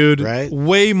 Yeah, dude. Right?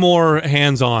 Way more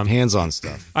hands-on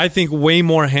stuff. I think way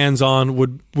more hands-on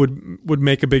would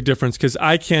make a big difference, because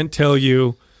I can't tell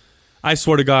you. I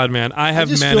swear to God, man, I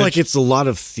just feel like it's a lot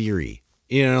of theory.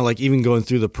 Like even going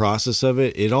through the process of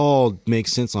it, it all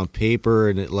makes sense on paper,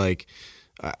 and it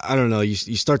I don't know. You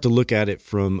start to look at it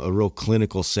from a real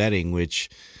clinical setting, which.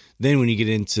 Then when you get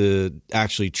into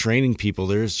actually training people,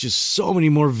 there's just so many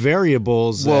more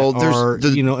variables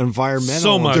environmental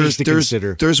so much to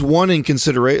consider. There's one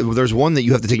There's one that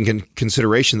you have to take in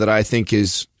consideration that I think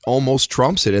is almost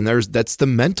trumps it, and that's the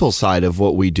mental side of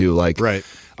what we do. Right.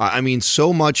 I mean,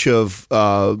 so much of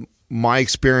my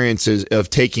experience is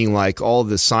of taking like all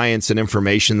the science and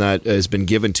information that has been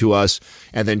given to us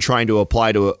and then trying to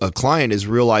apply to a client is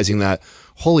realizing that,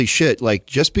 holy shit, like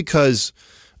just because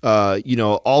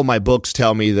all my books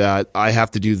tell me that I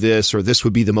have to do this or this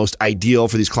would be the most ideal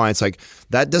for these clients. Like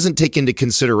that doesn't take into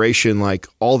consideration like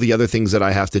all the other things that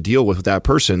I have to deal with that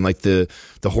person, like the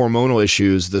hormonal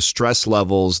issues, the stress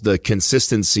levels, the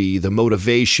consistency, the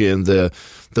motivation, the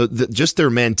just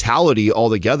their mentality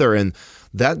altogether. And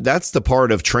that's the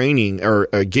part of training or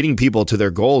getting people to their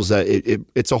goals that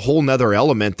it's a whole nother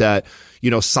element that,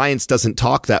 science doesn't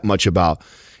talk that much about.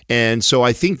 And so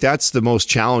I think that's the most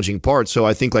challenging part. So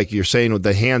I think, like you're saying, with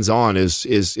the hands-on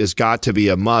is got to be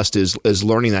a must, is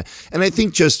learning that. And I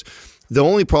think just the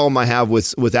only problem I have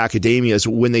with academia is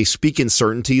when they speak in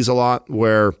certainties a lot,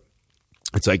 where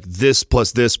it's like this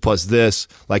plus this plus this,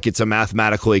 like it's a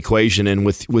mathematical equation. And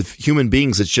with human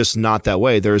beings, it's just not that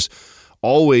way. There's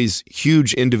always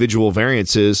huge individual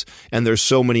variances, and there's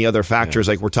so many other factors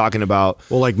like we're talking about.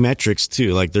 Well, like metrics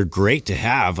too, like they're great to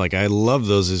have. Like I love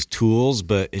those as tools,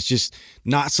 but it's just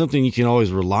not something you can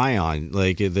always rely on.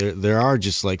 Like there are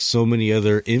just like so many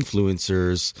other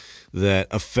influencers that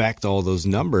affect all those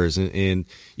numbers, and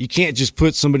you can't just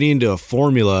put somebody into a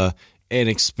formula and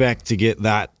expect to get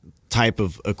that type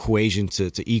of equation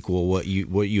to equal what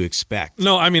you expect.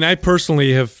 No, I mean, I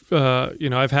personally have,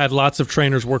 I've had lots of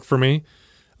trainers work for me,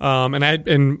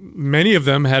 and many of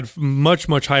them had much,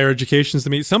 much higher educations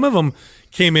than me. Some of them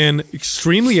came in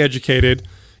extremely educated,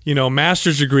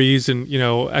 master's degrees in,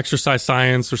 exercise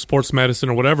science or sports medicine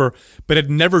or whatever, but had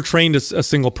never trained a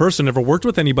single person, never worked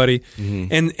with anybody.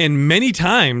 Mm-hmm. And many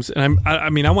times, and I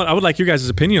would like your guys'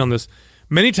 opinion on this.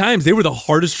 Many times they were the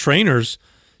hardest trainers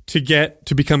to get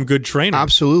to become good trainers.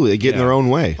 Absolutely. They get in their own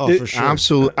way. Oh, for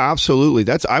sure. Absolutely.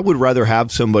 I would rather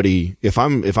have somebody, if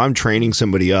I'm training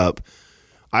somebody up,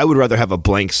 I would rather have a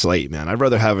blank slate, man. I'd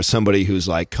rather have somebody who's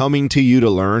like coming to you to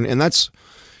learn. And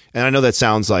I know that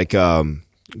sounds like, I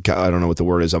don't know what the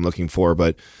word is I'm looking for,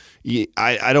 but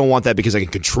I don't want that because I can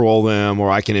control them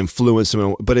or I can influence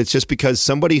them. But it's just because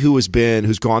somebody who's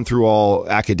gone through all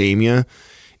academia.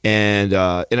 And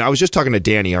I was just talking to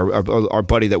Danny, our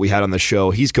buddy that we had on the show.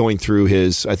 He's going through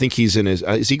is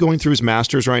he going through his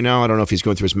master's right now? I don't know if he's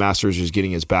going through his master's or he's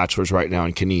getting his bachelor's right now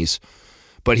in Kines.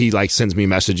 But he like sends me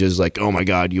messages like, "Oh my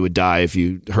God, you would die if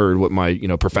you heard what my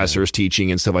professor is teaching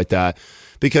and stuff like that."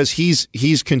 Because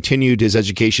he's continued his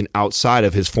education outside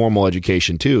of his formal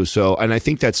education too. So, and I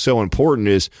think that's so important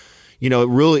is,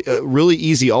 really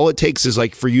easy. All it takes is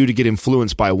like for you to get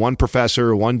influenced by one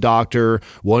professor, one doctor,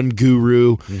 one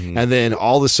guru, and then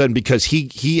all of a sudden, because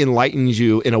he enlightens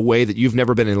you in a way that you've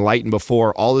never been enlightened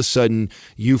before, all of a sudden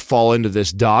you fall into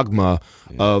this dogma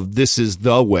of this is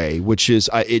the way, which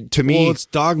is to me. Well, it's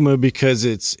dogma because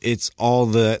it's all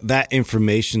that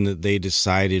information that they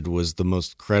decided was the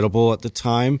most credible at the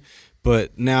time.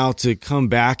 But now to come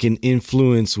back and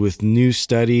influence with new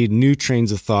study, new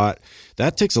trains of thought,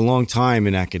 that takes a long time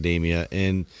in academia.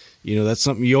 And, that's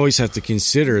something you always have to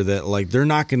consider, that like they're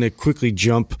not going to quickly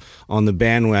jump on the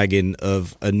bandwagon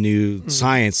of a new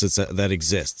science that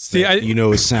exists,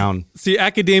 is sound. See,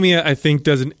 academia, I think,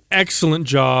 does an excellent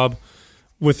job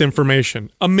with information.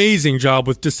 Amazing job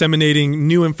with disseminating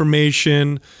new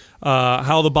information,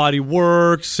 how the body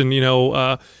works, and,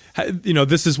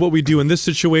 this is what we do in this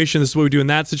situation. This is what we do in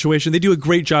that situation. They do a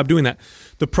great job doing that.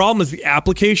 The problem is the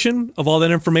application of all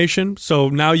that information. So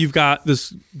now you've got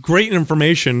this great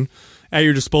information at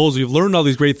your disposal. You've learned all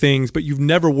these great things, but you've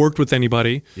never worked with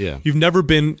anybody. Yeah. You've never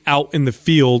been out in the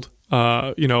field,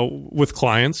 with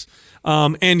clients.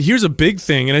 And here's a big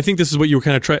thing, and I think this is what you were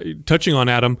kind of touching on,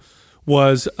 Adam,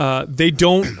 was they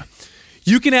don't.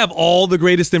 You can have all the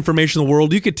greatest information in the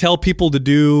world. You could tell people to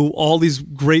do all these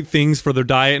great things for their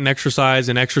diet and exercise.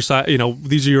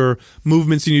 These are your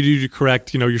movements you need to do to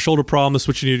correct, your shoulder problem. This is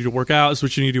what you need to do to work out. This is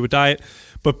what you need to do with diet.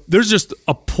 But there's just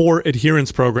a poor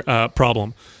adherence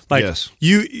problem. Like yes.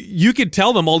 You could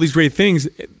tell them all these great things.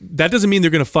 That doesn't mean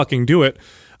they're going to fucking do it.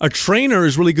 A trainer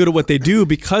is really good at what they do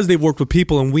because they've worked with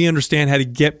people and we understand how to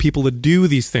get people to do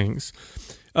these things.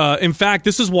 In fact,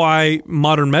 this is why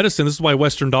modern medicine, this is why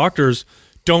Western doctors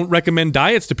don't recommend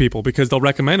diets to people, because they'll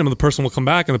recommend them and the person will come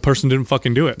back and the person didn't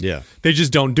fucking do it. Yeah. They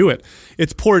just don't do it.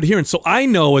 It's poor adherence. So I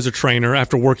know as a trainer,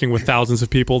 after working with thousands of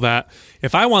people, that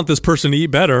if I want this person to eat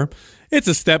better, it's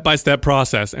a step-by-step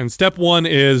process. And step one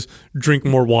is drink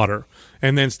more water.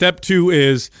 And then step two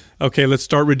is, okay, let's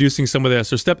start reducing some of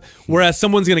this. Whereas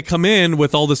someone's going to come in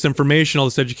with all this information, all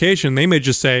this education, they may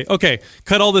just say, okay,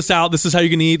 cut all this out. This is how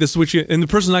you can eat. This is what and the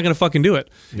person's not going to fucking do it.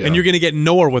 Yeah. And you're going to get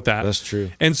nowhere with that. That's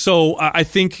true. And so I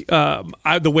think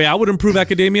the way I would improve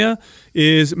academia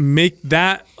is make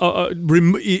that,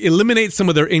 eliminate some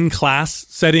of their in-class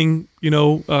setting,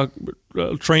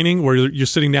 training where you're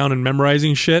sitting down and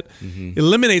memorizing shit. Mm-hmm.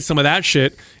 Eliminate some of that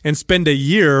shit and spend a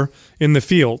year in the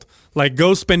field. Like,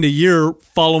 go spend a year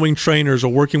following trainers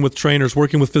or working with trainers,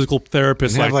 working with physical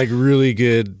therapists. And have like really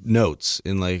good notes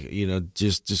and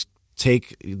just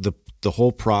take the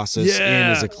whole process in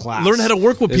as a class. Learn how to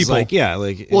work with people.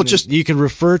 You can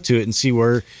refer to it and see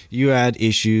where you had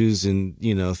issues and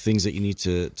things that you need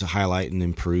to highlight and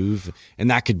improve, and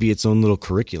that could be its own little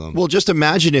curriculum. Well, just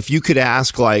imagine if you could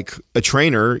ask like a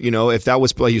trainer, if that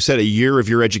was, like you said, a year of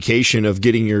your education of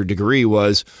getting your degree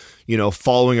was,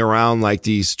 following around like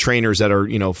these trainers that are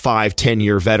 5-10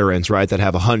 year veterans, right, that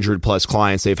have 100+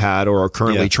 clients they've had or are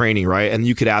currently training, right, and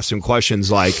you could ask them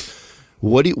questions like,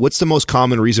 what's the most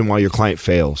common reason why your client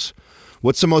fails?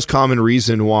 What's the most common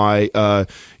reason why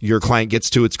your client gets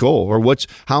to its goal? Or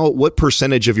what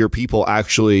percentage of your people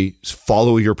actually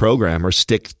follow your program or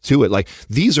stick to it? Like,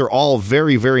 these are all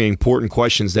very, very important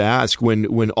questions to ask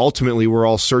when ultimately we're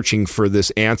all searching for this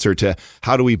answer to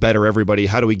how do we better everybody?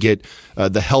 How do we get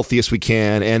the healthiest we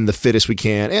can and the fittest we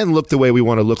can and look the way we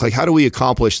want to look? Like, how do we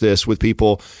accomplish this with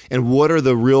people? And what are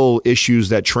the real issues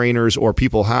that trainers or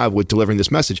people have with delivering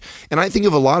this message? And I think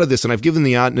of a lot of this, and I've given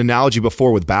the analogy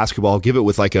before with basketball. I'll give it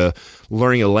with like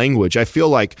learning a language. I feel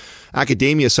like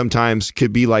academia sometimes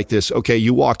could be like this. Okay,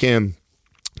 you walk in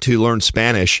to learn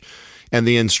Spanish and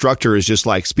the instructor is just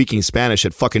like speaking Spanish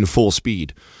at fucking full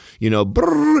speed.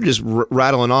 Just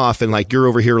rattling off, and like you're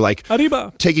over here like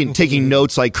Arriba. taking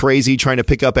notes like crazy, trying to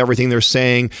pick up everything they're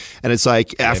saying. And it's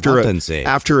like after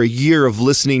a year of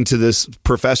listening to this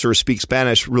professor speak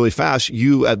Spanish really fast,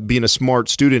 you, being a smart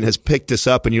student, has picked this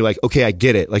up, and you're like, okay, I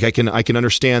get it. Like I can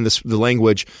understand the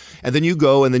language. And then you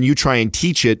go and then you try and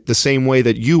teach it the same way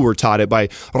that you were taught it by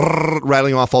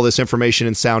rattling off all this information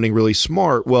and sounding really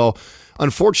smart. Well,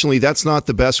 unfortunately, that's not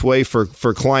the best way for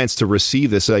clients to receive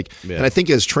this. And I think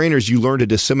as trainers, you learn to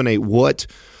disseminate what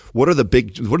are the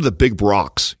big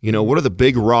rocks. What are the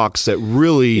big rocks that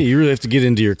really you really have to get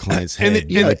into your client's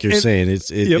head. Like you're saying,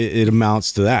 it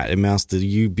amounts to that. It amounts to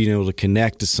you being able to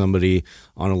connect to somebody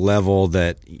on a level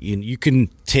that you can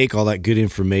take all that good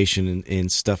information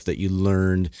and stuff that you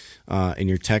learned in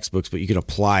your textbooks, but you can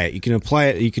apply it.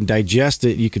 You can digest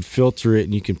it, you can filter it,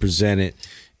 and you can present it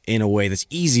in a way that's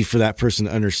easy for that person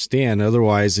to understand.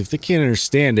 Otherwise, if they can't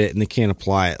understand it and they can't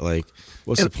apply it, like,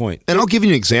 what's the point? And I'll give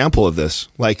you an example of this.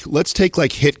 Like, let's take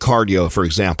like HIIT cardio, for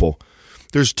example.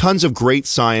 There's tons of great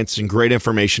science and great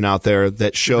information out there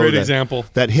that show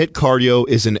that HIIT cardio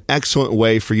is an excellent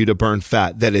way for you to burn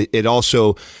fat, that it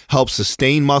also helps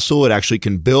sustain muscle. It actually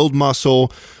can build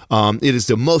muscle. It is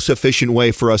the most efficient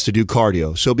way for us to do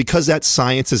cardio. So because that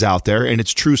science is out there and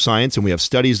it's true science and we have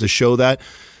studies to show that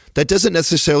doesn't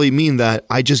necessarily mean that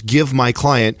I just give my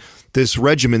client this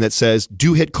regimen that says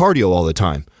do HIIT cardio all the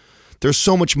time. There's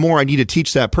so much more I need to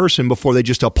teach that person before they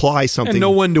just apply something. And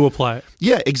know when to apply it.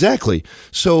 Yeah, exactly.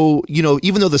 So,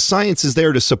 even though the science is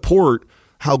there to support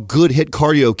how good HIIT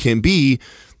cardio can be,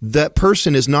 that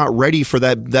person is not ready for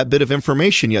that bit of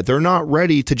information yet. They're not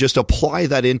ready to just apply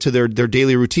that into their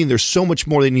daily routine. There's so much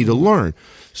more they need to learn.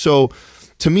 So,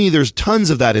 to me, there's tons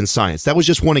of that in science. That was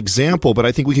just one example, but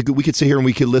I think we could sit here and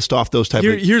we could list off those type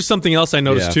of... Here's something else I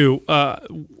noticed too.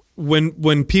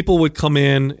 When people would come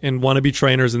in and want to be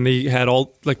trainers and they had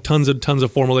all like tons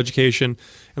of formal education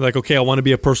and like, okay, I want to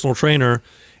be a personal trainer,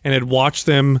 and I'd watch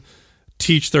them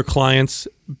teach their clients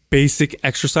basic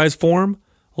exercise form,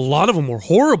 a lot of them were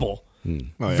horrible.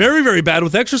 Very, very bad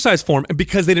with exercise form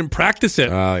because they didn't practice it.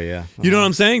 Oh, yeah. You know what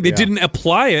I'm saying? They didn't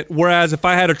apply it. Whereas if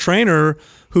I had a trainer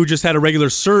who just had a regular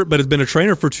cert but has been a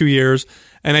trainer for 2 years,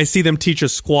 and I see them teach a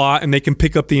squat and they can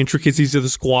pick up the intricacies of the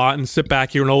squat and sit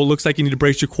back here and, it looks like you need to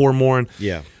brace your core more. And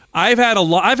I've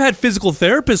had physical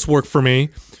therapists work for me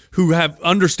who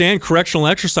understand correctional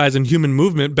exercise and human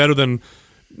movement better than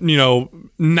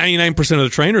 99% of the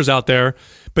trainers out there,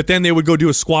 but then they would go do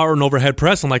a squat or an overhead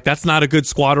press. I'm like, that's not a good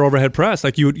squat or overhead press.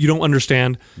 Like you don't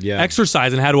understand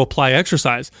exercise and how to apply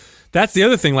exercise. That's the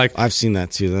other thing. Like I've seen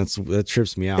that too. That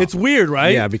trips me out. It's weird,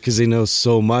 right? Yeah, because they know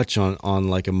so much on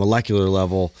like a molecular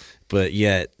level, but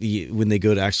yet when they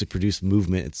go to actually produce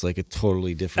movement, it's like a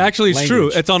totally different. Actually, it's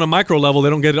language. true. It's on a micro level. They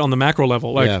don't get it on the macro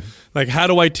level. Like how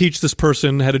do I teach this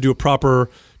person how to do a proper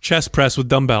chest press with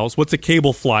dumbbells? What's a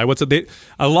cable fly?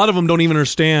 A lot of them don't even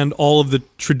understand all of the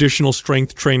traditional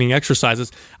strength training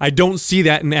exercises. I don't see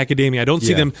that in academia. I don't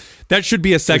see them. That should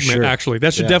be a segment, actually.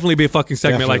 That should definitely be a fucking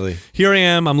segment. Definitely. Like, here I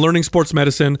am, I'm learning sports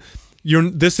medicine.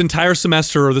 This entire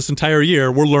semester or this entire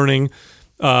year, we're learning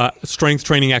strength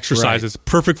training exercises,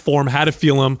 perfect form, how to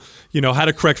feel them, how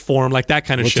to correct form, like that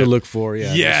kind of shit. What to look for,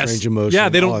 yes. Range of motion. Yeah,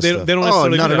 they don't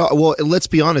necessarily not at all. Well, let's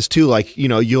be honest too. Like,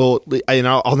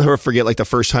 I'll never forget like the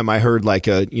first time I heard like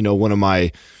one of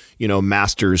my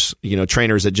masters,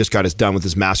 trainers that just got us done with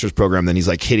his master's program. Then he's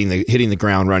like hitting the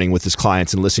ground running with his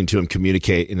clients and listening to him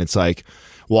communicate, and it's like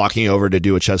walking over to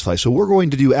do a chest fly. So we're going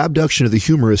to do abduction of the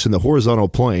humerus in the horizontal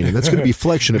plane, and that's going to be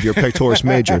flexion of your pectoris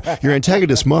major. Your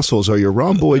antagonist muscles are your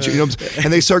rhomboid,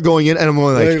 and they start going in, and I'm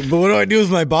going like, but what do I do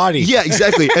with my body? Yeah,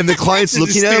 exactly. And the client's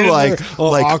looking at him like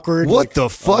awkward. What the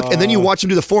fuck? And then you watch him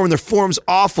do the form, and their form's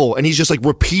awful, and he's just like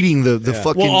repeating the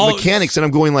fucking mechanics, and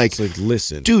I'm going like,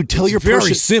 listen, dude, tell your person,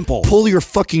 very simple. Pull your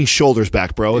fucking shoulders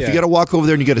back, bro. If you got to walk over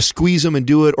there and you got to squeeze them and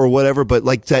do it or whatever, but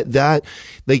like that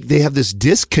they have this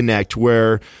disconnect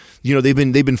where they've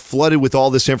been flooded with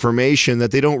all this information that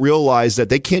they don't realize that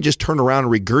they can't just turn around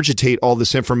and regurgitate all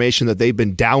this information that they've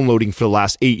been downloading for the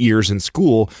last 8 years in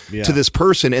school to this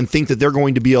person and think that they're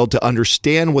going to be able to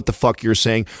understand what the fuck you're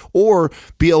saying or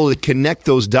be able to connect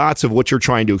those dots of what you're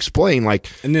trying to explain. And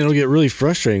then it'll get really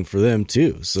frustrating for them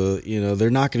too. So,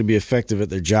 they're not going to be effective at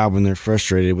their job when they're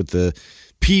frustrated with the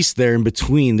piece there in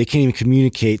between. They can't even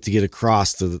communicate to get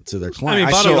across to their client.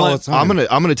 I see it all the time.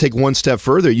 I'm gonna take one step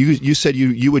further. You said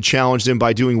you would challenge them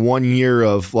by doing 1 year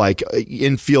of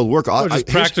in field work. Just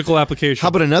practical application. How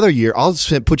about another year? I'll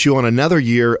put you on another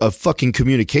year of fucking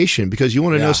communication, because you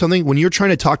want to know something. When you're trying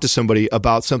to talk to somebody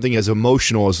about something as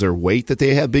emotional as their weight that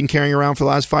they have been carrying around for the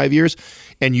last 5 years,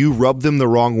 and you rub them the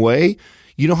wrong way,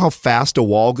 you know how fast a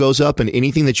wall goes up, and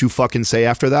anything that you fucking say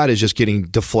after that is just getting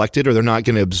deflected, or they're not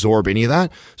going to absorb any of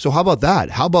that. So how about that?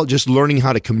 How about just learning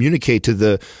how to communicate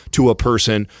to a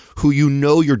person who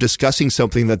you're discussing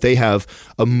something that they have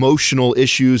emotional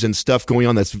issues and stuff going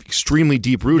on that's extremely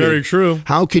deep rooted. Very true.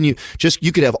 How can you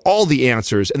could have all the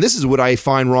answers, and this is what I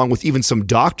find wrong with even some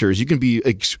doctors. You can be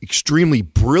extremely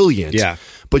brilliant,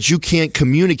 but you can't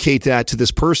communicate that to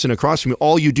this person across from you.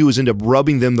 All you do is end up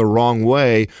rubbing them the wrong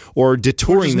way or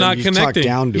detouring them. Not connecting.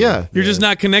 You're just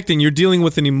not connecting. You're dealing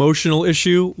with an emotional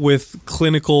issue with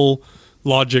clinical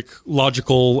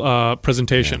logical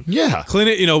presentation.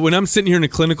 When I'm sitting here in a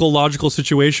clinical logical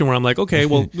situation where I'm like, okay,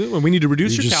 well, we need to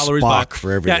reduce your calories by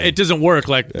for everything. it doesn't work.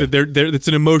 It's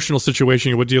an emotional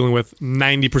situation you're dealing with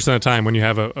 90% of the time when you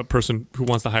have a person who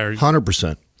wants to hire you.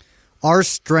 100%. Our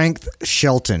strength,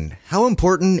 Shelton. How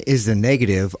important is the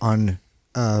negative on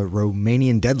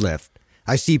Romanian deadlift?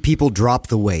 I see people drop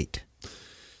the weight.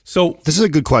 So this is a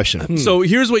good question. So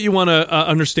here's what you want to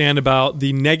understand about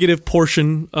the negative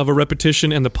portion of a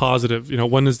repetition and the positive.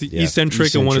 One is the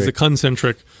eccentric and one is the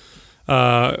concentric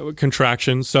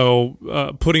contraction.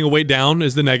 So putting a weight down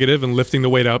is the negative and lifting the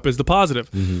weight up is the positive.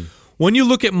 Mm-hmm. When you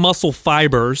look at muscle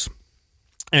fibers,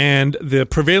 and the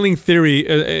prevailing theory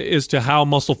is to how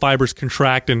muscle fibers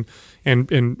contract and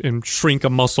shrink a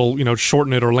muscle,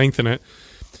 shorten it or lengthen it.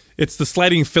 It's the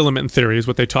sliding filament theory is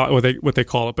what they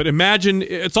call it. But imagine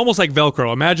it's almost like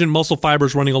Velcro. Imagine muscle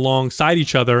fibers running alongside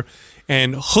each other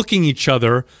and hooking each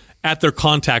other at their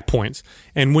contact points.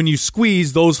 And when you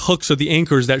squeeze, those hooks are the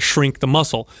anchors that shrink the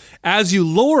muscle. As you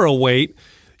lower a weight,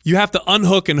 you have to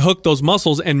unhook and hook those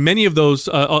muscles, and many of those,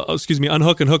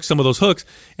 unhook and hook some of those hooks,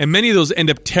 and many of those end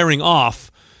up tearing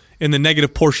off in the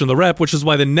negative portion of the rep, which is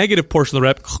why the negative portion of the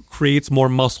rep creates more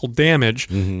muscle damage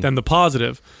than the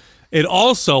positive. It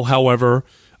also, however,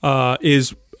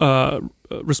 is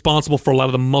responsible for a lot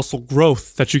of the muscle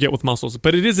growth that you get with muscles.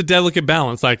 But it is a delicate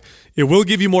balance. It will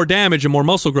give you more damage and more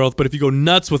muscle growth, but if you go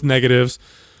nuts with negatives,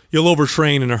 you'll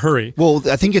overtrain in a hurry. Well,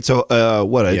 I think it's a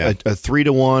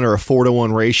 3-to-1 or a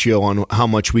 4-to-1 ratio on how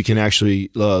much we can actually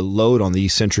load on the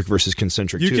eccentric versus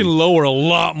concentric. You can lower a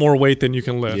lot more weight than you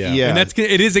can lift. Yeah. And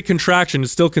it is a contraction.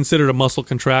 It's still considered a muscle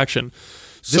contraction.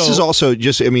 This is also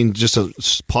just to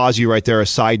pause you right there. A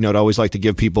side note, I always like to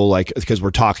give people, because we're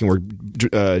diving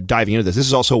into this. This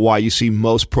is also why you see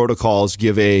most protocols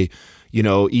give a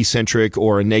eccentric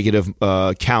or a negative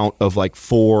count of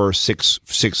 4 or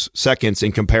 6 seconds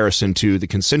in comparison to the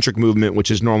concentric movement, which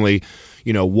is normally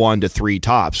 1 to 3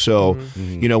 tops. So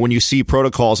when you see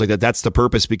protocols like that, that's the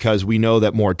purpose, because we know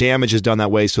that more damage is done that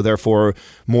way. So therefore,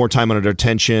 more time under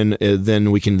tension,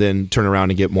 then we can then turn around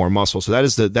and get more muscle. So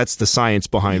that's the science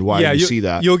behind why you see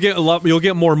that. You'll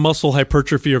get more muscle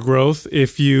hypertrophy or growth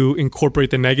if you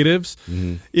incorporate the negatives.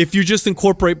 If you just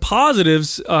incorporate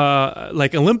positives,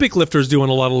 like Olympic lifters doing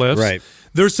a lot of lifts, right?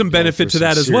 There's some benefit to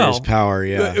that as well. Power,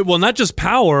 yeah. Well, not just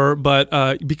power,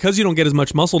 but because you don't get as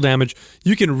much muscle damage,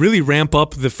 you can really ramp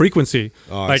up the frequency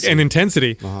and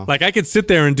intensity. I could sit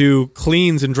there and do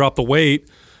cleans and drop the weight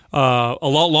a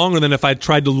lot longer than if I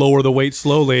tried to lower the weight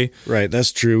slowly. Right,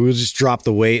 that's true. We'll just drop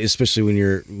the weight, especially when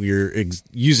you're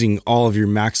using all of your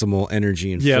maximal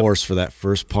energy and force for that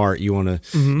first part. You want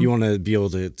to be able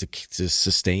to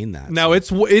sustain that. Now,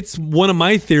 it's one of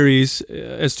my theories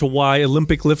as to why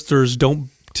Olympic lifters don't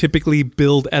typically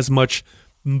build as much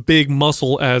big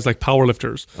muscle as power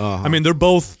lifters. I mean, they're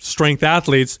both strength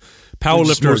athletes.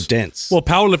 Powerlifters, more dense. Well,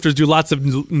 powerlifters do lots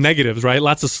of negatives, right?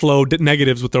 Lots of slow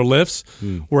negatives with their lifts.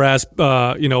 Whereas,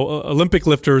 Olympic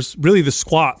lifters, really the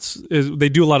squats, they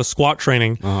do a lot of squat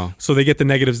training, so they get the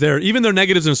negatives there. Even their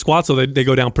negatives in squats, so they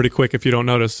go down pretty quick. If you don't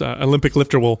notice, Olympic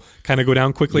lifter will kind of go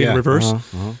down quickly in reverse.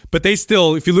 But they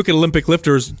still, if you look at Olympic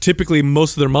lifters, typically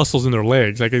most of their muscles in their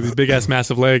legs, these big ass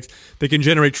massive legs, they can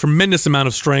generate tremendous amount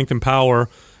of strength and power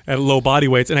at low body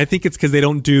weights, and I think it's because they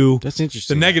don't do that's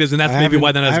interesting. the negatives, and that's maybe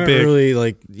why they're not as big. I haven't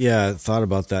really thought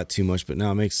about that too much, but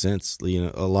now it makes sense. You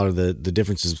know, a lot of the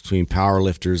differences between power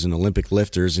lifters and Olympic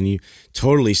lifters, and you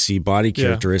totally see body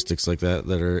characteristics like that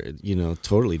are, you know,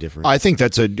 totally different. I think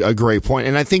that's a great point,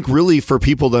 and I think really for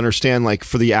people to understand, like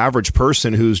for the average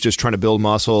person who's just trying to build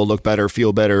muscle, look better,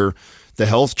 feel better, the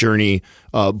health journey,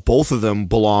 both of them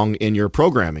belong in your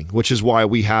programming, which is why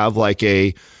we have like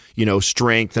a, you know,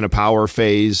 strength and a power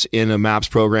phase in a MAPS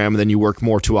program, and then you work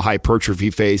more to a hypertrophy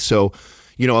phase. So,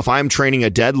 you know, if I'm training a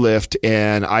deadlift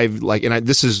and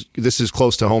this is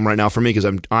close to home right now for me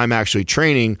because I'm actually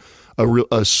training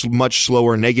a much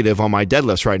slower negative on my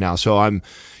deadlifts right now. So I'm,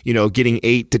 you know, getting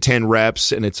 8 to 10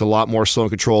 reps, and it's a lot more slow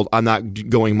and controlled. I'm not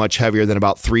going much heavier than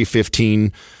about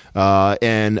 315.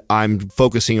 And I'm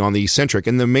focusing on the eccentric.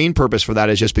 And the main purpose for that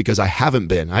is just because I haven't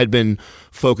been. I had been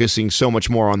focusing so much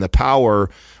more on the power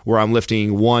where I'm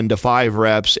lifting 1 to 5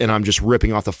 reps and I'm just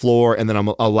ripping off the floor, and then I'm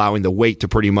allowing the weight to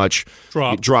pretty much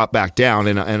drop back down.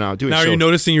 And I'm doing. Now, are you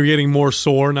noticing you're getting more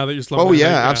sore now that you're slowing down? Oh,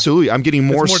 yeah, absolutely. I'm getting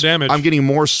more damage. I'm getting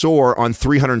more sore on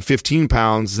 315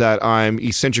 pounds that I'm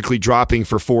eccentrically dropping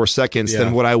for 4 seconds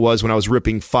than what I was when I was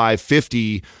ripping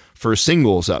 550 for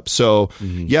singles up. So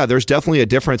yeah, there's definitely a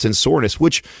difference in soreness,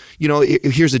 which, you know,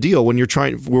 here's the deal. When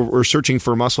we're searching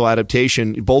for muscle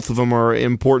adaptation, both of them are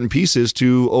important pieces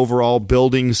to overall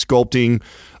building, sculpting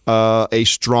a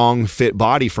strong, fit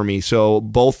body for me. So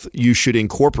both you should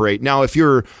incorporate. Now, if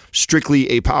you're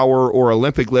strictly a power or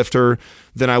Olympic lifter,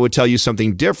 then I would tell you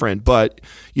something different. But,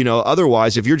 you know,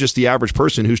 otherwise, if you're just the average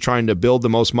person who's trying to build the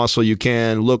most muscle you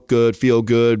can, look good, feel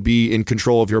good, be in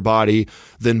control of your body,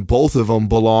 then both of them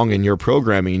belong in your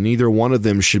programming. Neither one of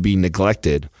them should be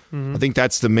neglected. I think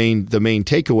that's the main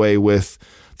takeaway with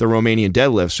the Romanian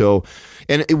deadlift. So,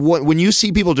 and when you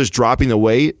see people just dropping the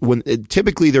weight,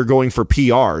 typically they're going for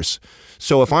PRs.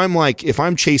 So if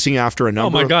I'm chasing after a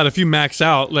number, oh my God, if you max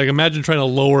out, like imagine trying to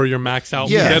lower your max out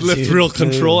deadlift real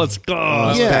control. It's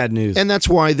bad news. And that's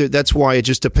why it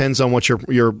just depends on what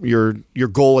your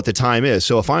goal at the time is.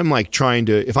 So if I'm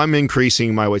if I'm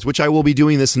increasing my weights, which I will be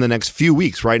doing this in the next few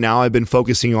weeks. Right now, I've been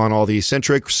focusing on all the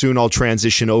eccentric. Soon I'll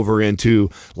transition over into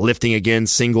lifting again,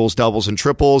 singles, doubles, and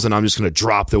triples, and I'm just going to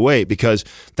drop the weight because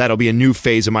that'll be a new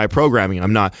phase of my programming.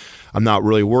 I'm not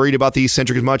really worried about the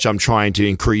eccentric as much. I'm trying to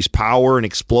increase power and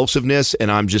explosiveness,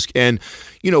 and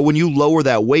you know, when you lower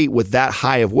that weight with that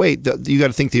high of weight, you got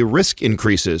to think the risk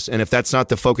increases. And if that's not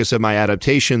the focus of my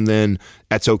adaptation, then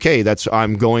that's okay.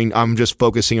 I'm just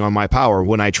focusing on my power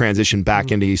when I transition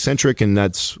back into eccentric, and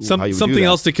that's how you something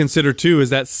else to consider too is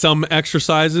that some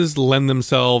exercises lend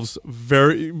themselves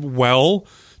very well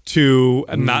to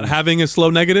not having a slow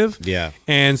negative. Yeah.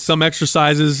 And some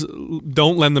exercises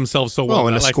don't lend themselves so well.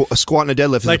 And a squat and a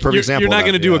deadlift is a perfect example. You're not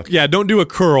going to do don't do a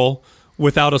curl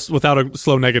without a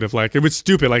slow negative. Like, it was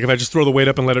stupid. Like if I just throw the weight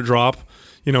up and let it drop,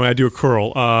 you know, and I do a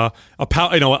curl, a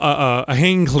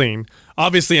hang clean.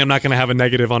 Obviously, I'm not going to have a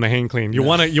negative on a hang clean. You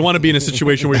want to be in a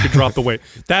situation where you can drop the weight.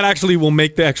 That actually will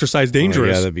make the exercise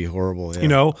dangerous. Yeah, that'd be horrible. Yeah. You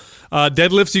know,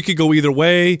 deadlifts, you could go either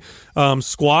way.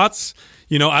 Squats,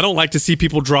 you know, I don't like to see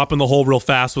people dropping the hole real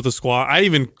fast with a squat. I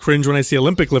even cringe when I see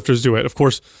Olympic lifters do it. Of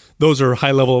course, those are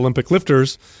high-level Olympic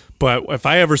lifters. But if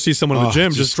I ever see someone in the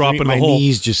gym just dropping the hole, my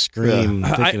knees just scream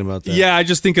thinking about that. Yeah, I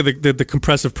just think of the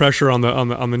compressive pressure on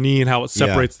the knee and how it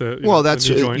separates the. Well, that's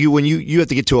when you have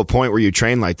to get to a point where you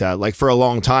train like that. Like for a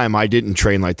long time, I didn't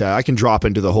train like that. I can drop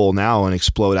into the hole now and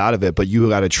explode out of it, but you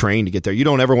got to train to get there. You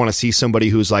don't ever want to see somebody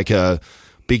who's like a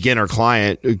beginner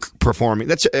client performing.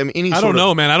 That's I don't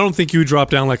know, man. I don't think you drop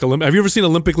down like Olympic. Have you ever seen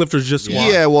Olympic lifters just squat?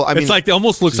 Yeah, well, I mean, it's like it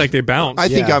almost looks like they bounce. I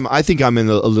think I'm in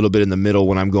a little bit in the middle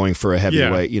when I'm going for a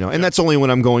heavyweight, you know, and that's only when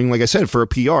I'm going, like I said, for a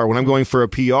PR. When I'm going for a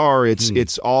PR,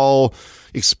 it's all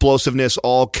explosiveness,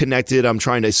 all connected. I'm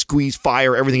trying to squeeze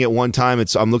fire everything at one time.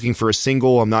 I'm looking for a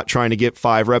single. I'm not trying to get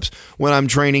 5 reps. When I'm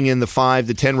training in the 5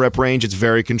 to 10 rep range, it's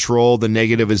very controlled. The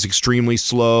negative is extremely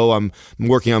slow. I'm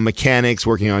working on mechanics,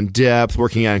 working on depth,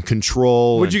 working on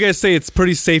control. Would you guys say it's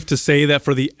pretty safe to say that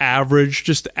for the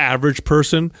average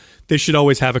person, they should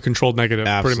always have a controlled negative?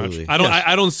 Absolutely. Pretty much.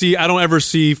 I don't ever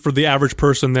see for the average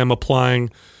person them applying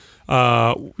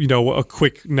a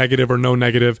quick negative or no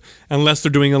negative unless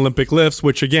they're doing Olympic lifts,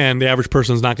 which again, the average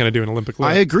person is not going to do an Olympic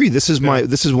lift. I agree. This is one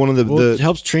of it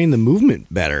helps train the movement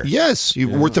better. Yes, you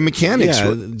work the mechanics.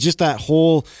 Yeah, just that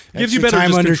whole gives you better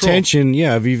time under control. tension.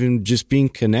 Yeah, of even just being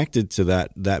connected to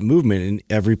that movement in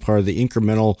every part of the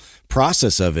incremental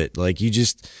process of it. Like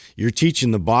you're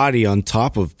teaching the body on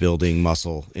top of building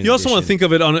muscle. You also want to think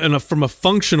of it from a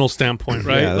functional standpoint,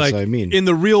 right? Yeah, that's what I mean. In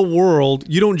the real world,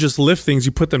 you don't just lift things;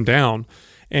 you put them down.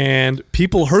 and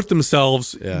people hurt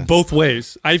themselves both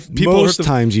ways. Most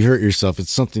times you hurt yourself,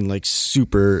 it's something like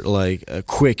super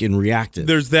quick and reactive.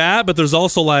 There's that, but there's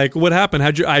also like, what happened?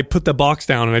 I put the box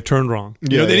down and I turned wrong.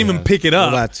 They didn't even pick it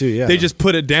up. Well, that too, yeah. They just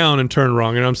put it down and turned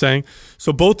wrong. You know what I'm saying?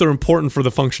 So both are important for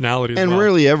the functionality. And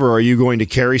rarely ever are you going to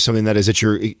carry something that is at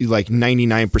your like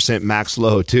 99% max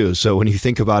load too. So when you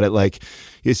think about it, like,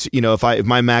 it's, if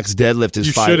my max deadlift is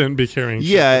you 5, shouldn't be carrying.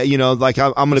 Yeah, like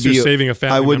I'm going to be saving a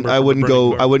family I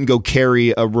wouldn't go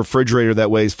carry a refrigerator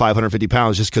that weighs 550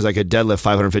 pounds just because I could deadlift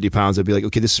 550 pounds. I'd be like,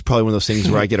 okay, this is probably one of those things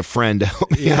where I get a friend to help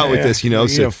me out with this. You need a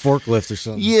forklift or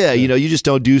something. Yeah, you just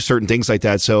don't do certain things like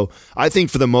that. So I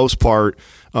think for the most part,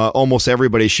 almost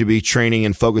everybody should be training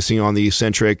and focusing on the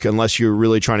eccentric, unless you're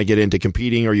really trying to get into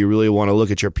competing or you really want to look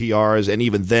at your PRs. And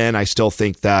even then, I still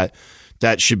think that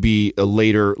should be a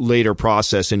later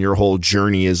process in your whole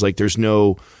journey. Is like there's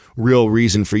no real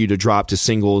reason for you to drop to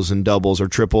singles and doubles or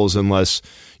triples unless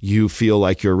you feel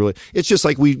like you're really. It's just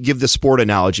like we give the sport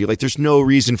analogy. Like there's no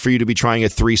reason for you to be trying a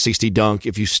 360 dunk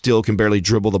if you still can barely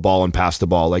dribble the ball and pass the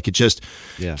ball. Like it just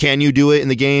can you do it in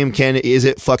the game? Is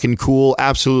it fucking cool?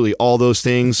 Absolutely, all those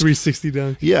things. 360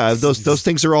 dunk. Yeah, those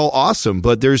things are all awesome.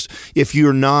 But if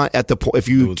you're not at the point,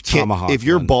 if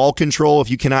your ball control, if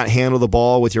you cannot handle the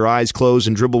ball with your eyes closed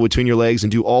and dribble between your legs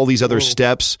and do all these other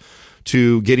steps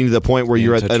to getting to the point where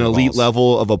you're at an elite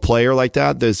level of a player like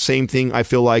that, the same thing I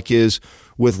feel like is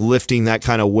with lifting that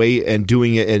kind of weight and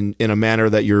doing it in a manner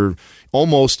that you're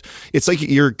almost, it's like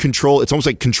it's almost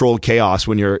like controlled chaos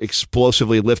when you're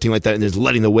explosively lifting like that and just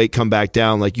letting the weight come back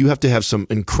down. Like you have to have some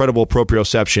incredible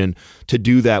proprioception to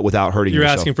do that without hurting yourself.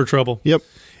 You're asking for trouble. Yep.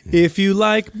 If you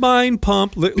like Mind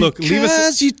Pump, look, leave us.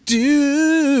 Because you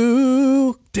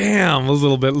do. Damn, a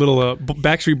little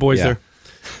Backstreet Boys there.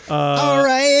 All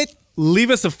right.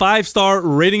 Leave us a 5-star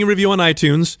rating and review on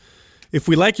iTunes. If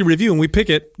we like your review and we pick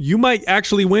it, you might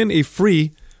actually win a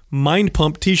free Mind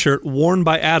Pump t-shirt worn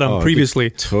by Adam previously.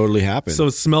 Totally happened. So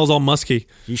it smells all musky.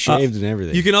 He shaved and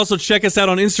everything. You can also check us out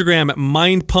on Instagram at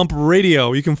Mind Pump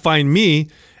Radio. You can find me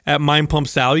at Mind Pump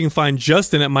Sal. You can find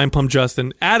Justin at Mind Pump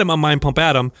Justin, Adam at Mind Pump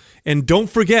Adam. And don't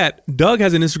forget, Doug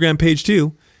has an Instagram page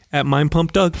too at Mind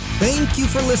Pump Doug. Thank you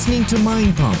for listening to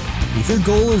Mind Pump. If your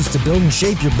goal is to build and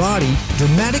shape your body,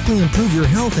 dramatically improve your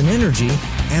health and energy,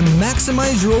 and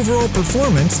maximize your overall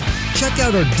performance, check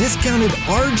out our discounted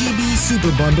RGB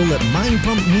Super Bundle at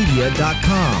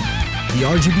mindpumpmedia.com. The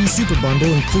RGB Super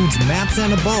Bundle includes MAPS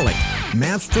Anabolic,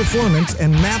 MAPS Performance,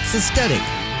 and MAPS Aesthetic.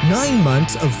 9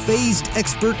 months of phased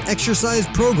expert exercise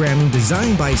programming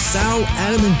designed by Sal,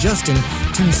 Adam, and Justin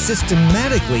to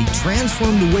systematically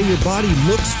transform the way your body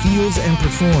looks, feels, and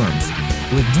performs.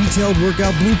 With detailed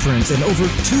workout blueprints and over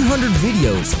 200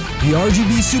 videos, the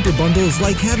RGB Super Bundle is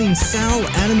like having Sal,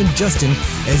 Adam, and Justin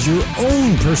as your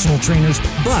own personal trainers,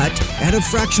 but at a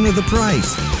fraction of the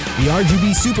price. The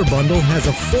RGB Super Bundle has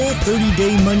a full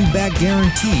 30-day money-back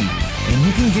guarantee, and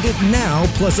you can get it now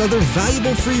plus other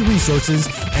valuable free resources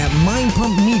at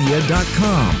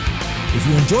mindpumpmedia.com. If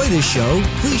you enjoy this show,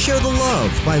 please share the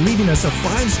love by leaving us a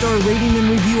 5-star rating and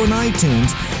review on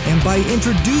iTunes and by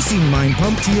introducing Mind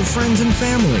Pump to your friends and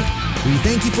family. We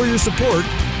thank you for your support,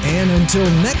 and until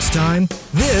next time,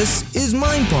 this is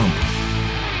Mind Pump.